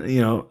again,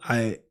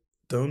 I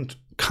don't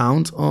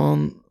count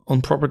on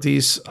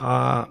properties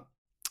to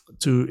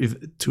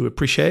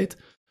appreciate.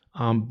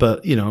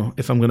 But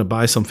if I'm going to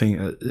buy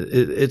something,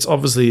 it's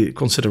obviously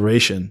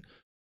consideration.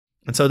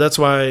 And so that's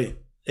why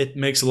it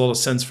makes a lot of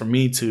sense for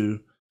me to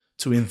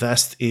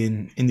invest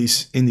in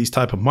these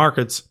type of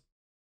markets.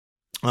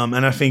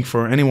 And I think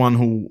for anyone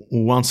who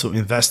wants to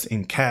invest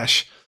in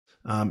cash,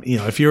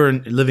 if you're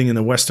living in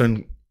the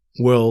Western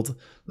world,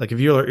 like if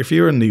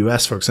you're in the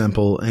US, for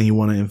example, and you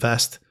want to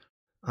invest,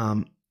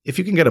 if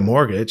you can get a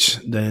mortgage,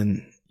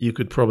 then you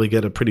could probably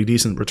get a pretty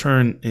decent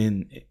return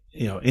in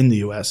the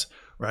US,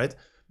 right?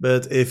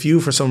 But if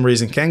you for some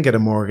reason can get a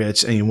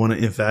mortgage and you want to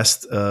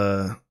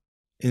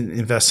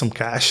invest some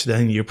cash,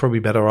 then you're probably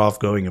better off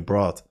going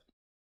abroad.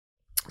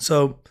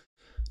 So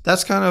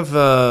that's kind of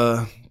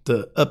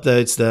the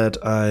updates that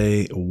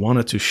I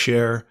wanted to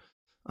share.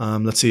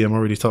 Let's see, I'm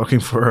already talking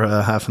for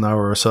half an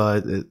hour or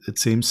so, it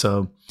seems.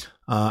 So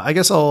I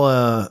guess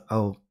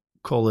I'll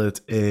call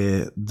it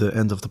the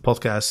end of the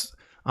podcast.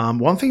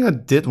 One thing I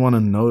did want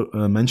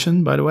to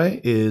mention, by the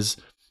way, is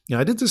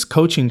I did this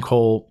coaching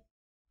call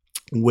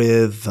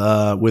with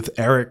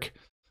Eric.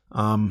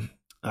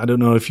 I don't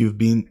know if you've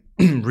been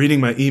reading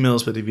my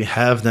emails, but if you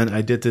have, then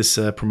I did this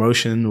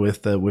promotion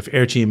with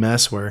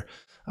AirGMS where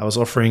I was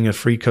offering a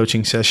free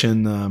coaching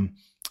session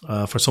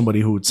for somebody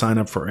who would sign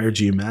up for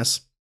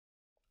AirGMS.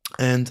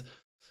 And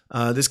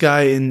this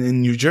guy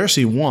in New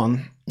Jersey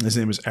won. His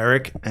name is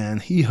Eric,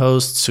 and he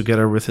hosts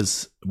together with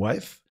his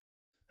wife,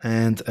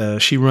 and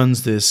she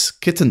runs this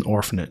kitten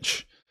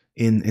orphanage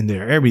in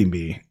their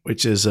Airbnb,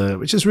 which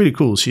is really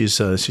cool. She's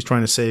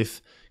trying to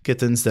save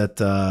kittens that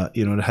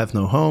that have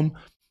no home,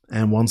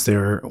 and once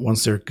they're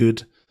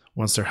good,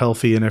 once they're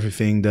healthy and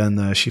everything,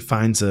 then she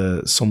finds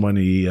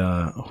somebody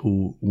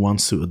who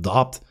wants to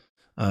adopt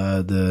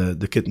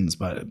the kittens,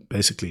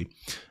 basically.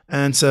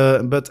 And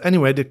so, but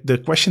anyway, the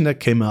question that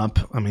came up,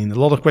 I mean, a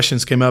lot of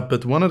questions came up,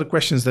 but one of the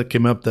questions that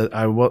came up that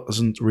I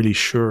wasn't really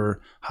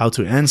sure how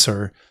to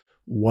answer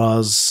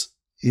was,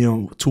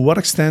 to what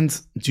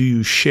extent do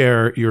you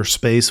share your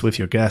space with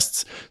your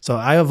guests? So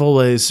I have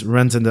always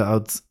rented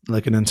out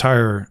like an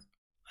entire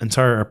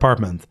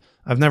apartment.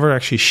 I've never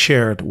actually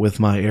shared with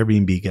my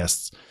Airbnb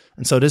guests.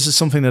 And so this is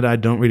something that I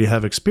don't really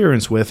have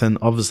experience with. And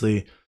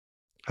obviously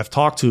I've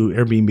talked to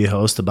Airbnb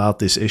hosts about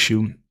this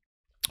issue,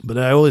 but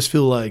I always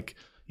feel like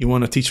you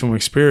want to teach from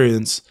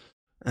experience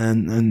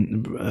and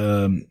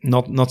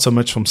not so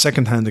much from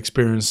secondhand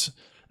experience.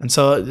 And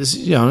so this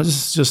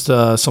is just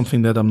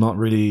something that I'm not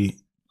really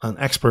an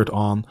expert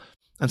on.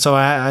 And so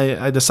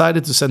I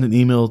decided to send an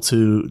email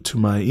to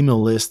my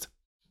email list.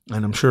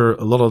 And I'm sure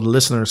a lot of the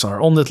listeners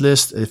are on that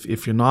list.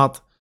 If you're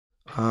not,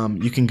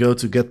 you can go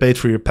to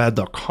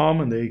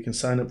getpaidforyourpad.com and there you can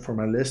sign up for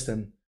my list,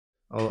 and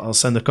I'll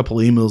send a couple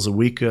emails a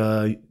week,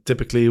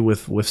 typically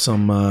with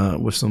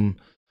some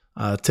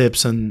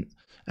tips, and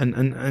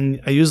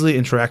I usually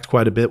interact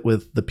quite a bit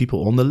with the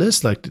people on the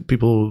list. Like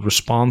people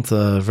respond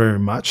very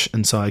much,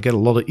 and so I get a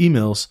lot of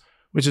emails,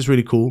 which is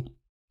really cool.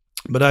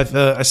 But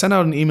I sent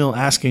out an email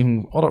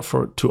asking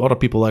to other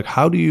people, like,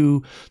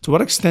 to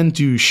what extent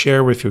do you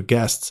share with your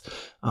guests?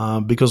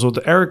 Because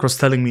what Eric was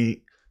telling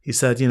me, he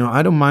said,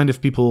 I don't mind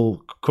if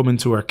people come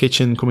into our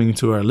kitchen, coming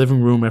into our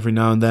living room every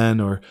now and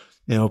then, or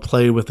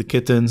play with the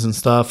kittens and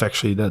stuff.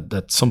 Actually,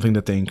 that's something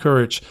that they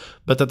encourage.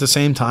 But at the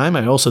same time,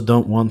 I also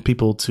don't want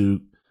people to,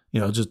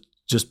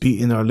 just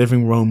be in our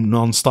living room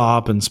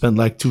nonstop and spend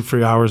like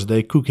 2-3 hours a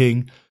day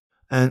cooking.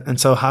 And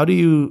so how do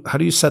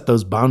you set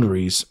those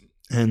boundaries?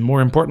 And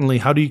more importantly,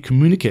 how do you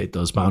communicate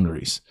those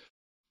boundaries?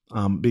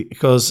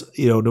 Because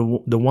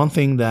the one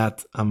thing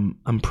that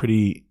I'm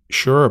pretty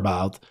sure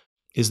about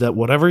is that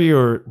whatever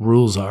your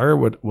rules are,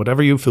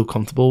 whatever you feel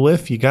comfortable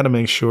with, you got to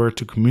make sure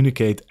to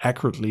communicate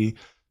accurately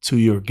to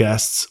your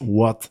guests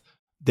what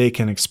they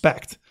can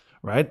expect,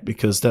 right?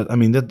 Because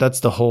that's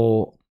the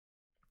whole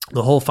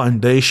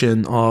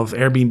foundation of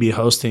Airbnb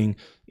hosting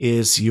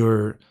is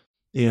you're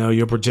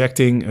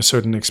projecting a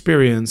certain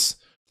experience.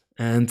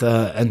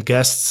 And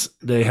guests,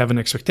 they have an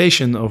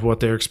expectation of what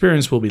their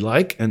experience will be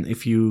like, and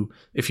if you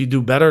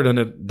do better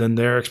than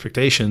their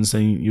expectations,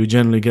 then you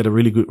generally get a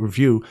really good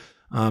review.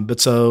 But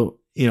so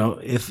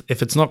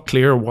if it's not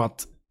clear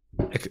what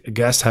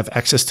guests have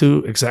access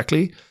to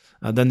exactly,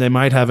 then they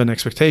might have an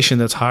expectation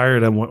that's higher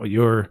than what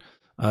you're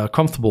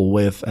comfortable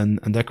with, and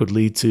that could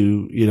lead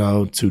to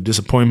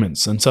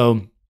disappointments. And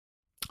so,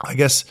 I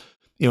guess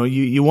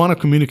you want to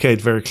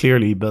communicate very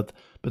clearly, but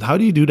how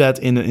do you do that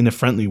in a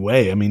friendly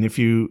way? I mean, if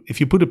you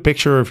put a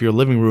picture of your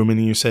living room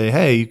and you say,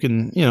 hey, you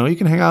can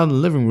hang out in the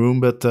living room,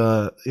 but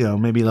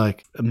maybe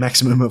like a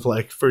maximum of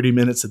like 30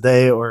 minutes a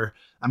day, or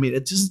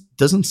it just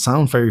doesn't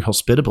sound very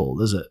hospitable,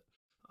 does it?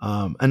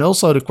 And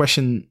also the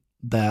question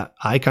that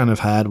I kind of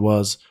had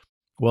was,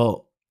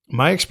 well,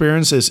 my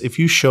experience is if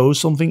you show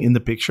something in the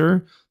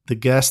picture, the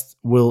guest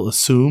will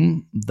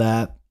assume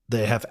that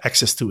they have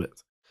access to it.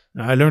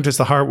 Now, I learned this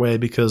the hard way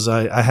because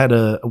I had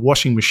a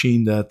washing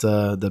machine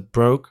that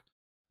broke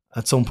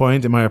at some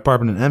point in my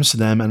apartment in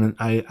Amsterdam, and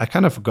I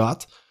kind of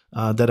forgot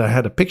that I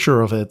had a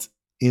picture of it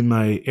in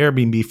my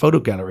Airbnb photo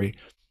gallery.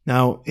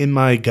 Now, in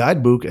my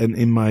guidebook and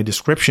in my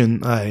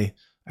description, I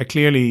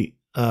clearly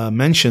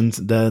mentioned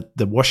that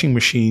the washing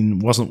machine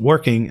wasn't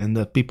working and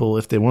that people,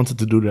 if they wanted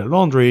to do their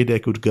laundry, they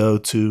could go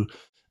to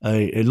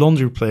a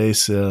laundry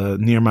place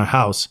near my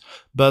house.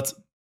 But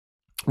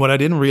what I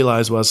didn't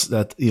realize was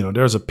that,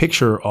 there's a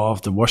picture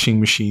of the washing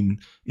machine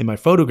in my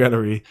photo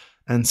gallery.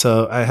 And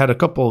so I had a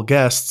couple of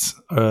guests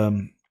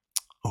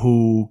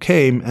who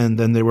came, and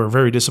then they were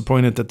very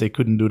disappointed that they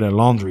couldn't do their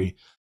laundry.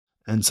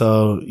 And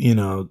so,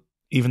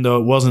 even though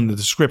it wasn't the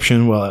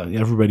description, well,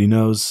 everybody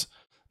knows,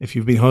 if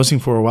you've been hosting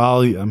for a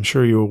while, I'm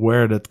sure you're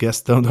aware that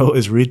guests don't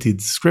always read the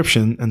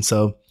description. And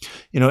so,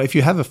 if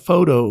you have a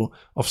photo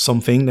of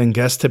something, then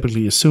guests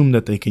typically assume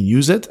that they can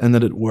use it and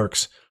that it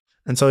works.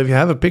 And so if you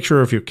have a picture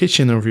of your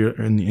kitchen or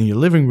in your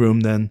living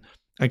room, then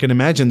I can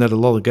imagine that a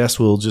lot of guests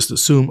will just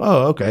assume,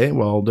 oh, okay,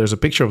 well, there's a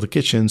picture of the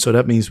kitchen, so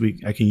that means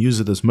I can use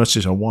it as much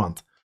as I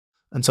want.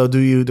 And so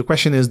the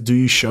question is, do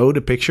you show the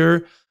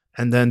picture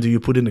and then do you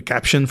put in the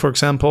caption, for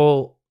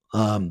example?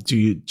 Do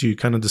you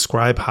kind of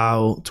describe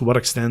to what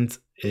extent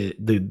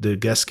the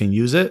guest can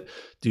use it?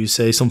 Do you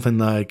say something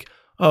like,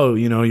 oh,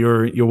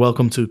 you're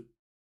welcome to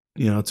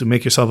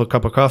make yourself a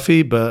cup of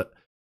coffee, but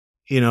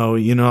you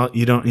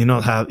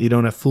don't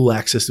have full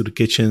access to the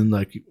kitchen.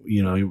 Like,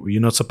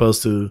 you're not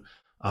supposed to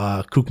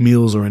cook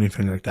meals or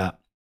anything like that.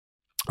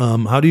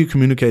 How do you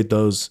communicate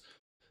those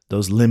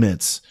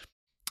limits?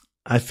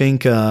 I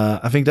think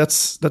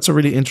that's a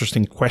really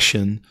interesting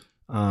question.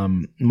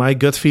 My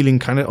gut feeling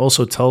kind of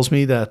also tells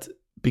me that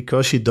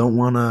because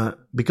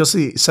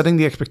setting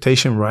the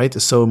expectation right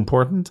is so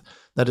important,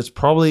 that it's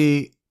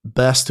probably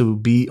best to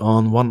be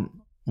on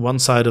one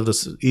side of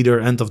either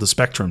end of the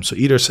spectrum. So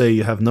either say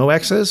you have no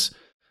access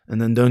and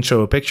then don't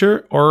show a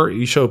picture, or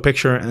you show a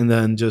picture and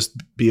then just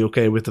be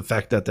okay with the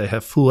fact that they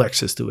have full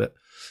access to it.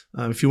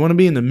 If you want to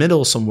be in the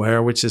middle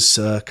somewhere, which is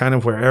kind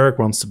of where Eric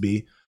wants to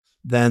be,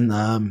 then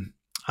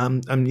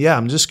I'm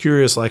just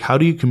curious, like, how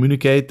do you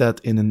communicate that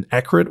in an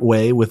accurate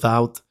way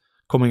without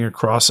coming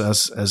across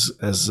as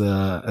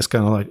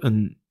kind of like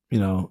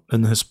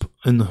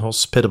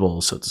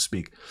inhospitable, so to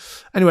speak?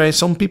 Anyway,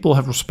 some people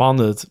have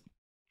responded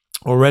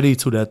already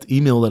to that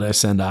email that I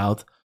sent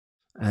out,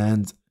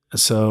 and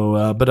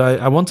so but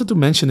I wanted to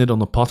mention it on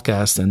the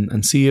podcast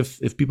and see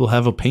if people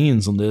have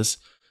opinions on this.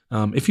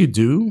 If you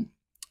do,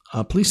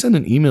 please send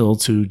an email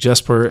to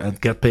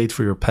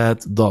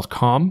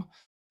jesper@getpaidforyourpad.com.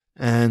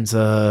 And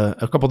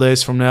a couple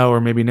days from now,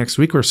 or maybe next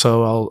week or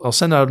so, I'll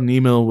send out an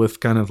email with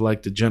kind of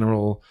like the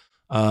general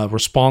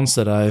response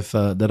that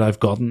I've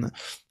gotten,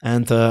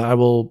 and I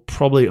will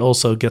probably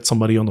also get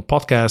somebody on the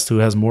podcast who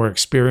has more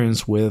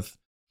experience with,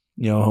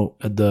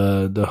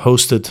 the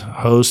hosted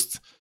host,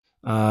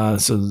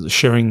 so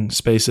sharing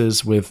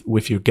spaces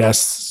with your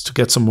guests to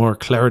get some more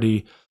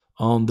clarity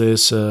on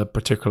this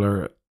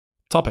particular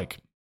topic.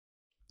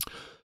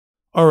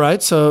 All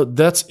right, so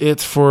that's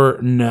it for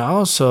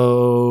now.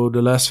 So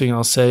the last thing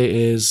I'll say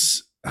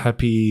is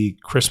Happy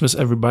Christmas,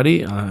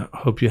 everybody. I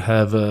hope you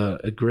have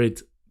a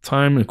great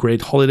time, a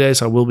great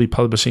holidays. I will be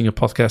publishing a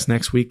podcast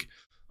next week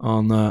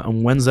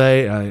on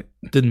Wednesday. I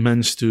didn't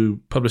manage to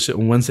publish it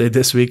on Wednesday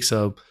this week,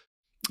 so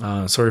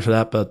sorry for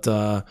that. But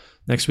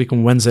next week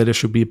on Wednesday there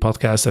should be a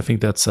podcast. I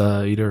think that's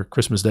either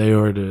Christmas Day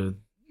or the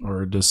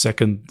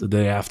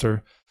day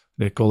after.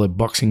 They call it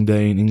Boxing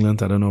Day in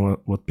England. I don't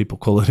know what people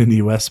call it in the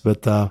US,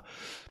 but in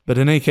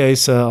any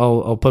case,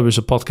 I'll publish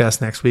a podcast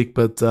next week.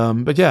 But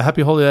yeah,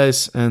 happy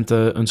holidays, and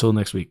until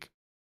next week.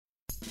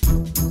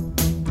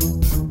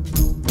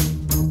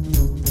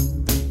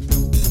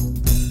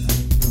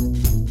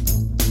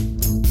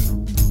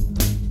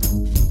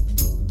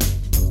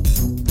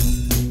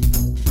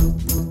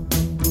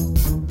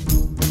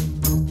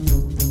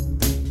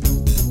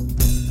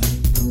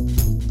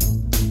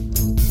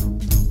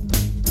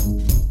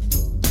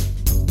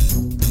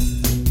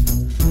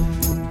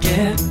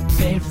 Get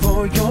paid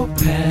for your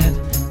pad.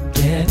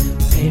 Get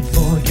paid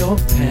for your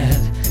pad.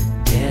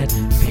 Get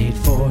paid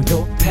for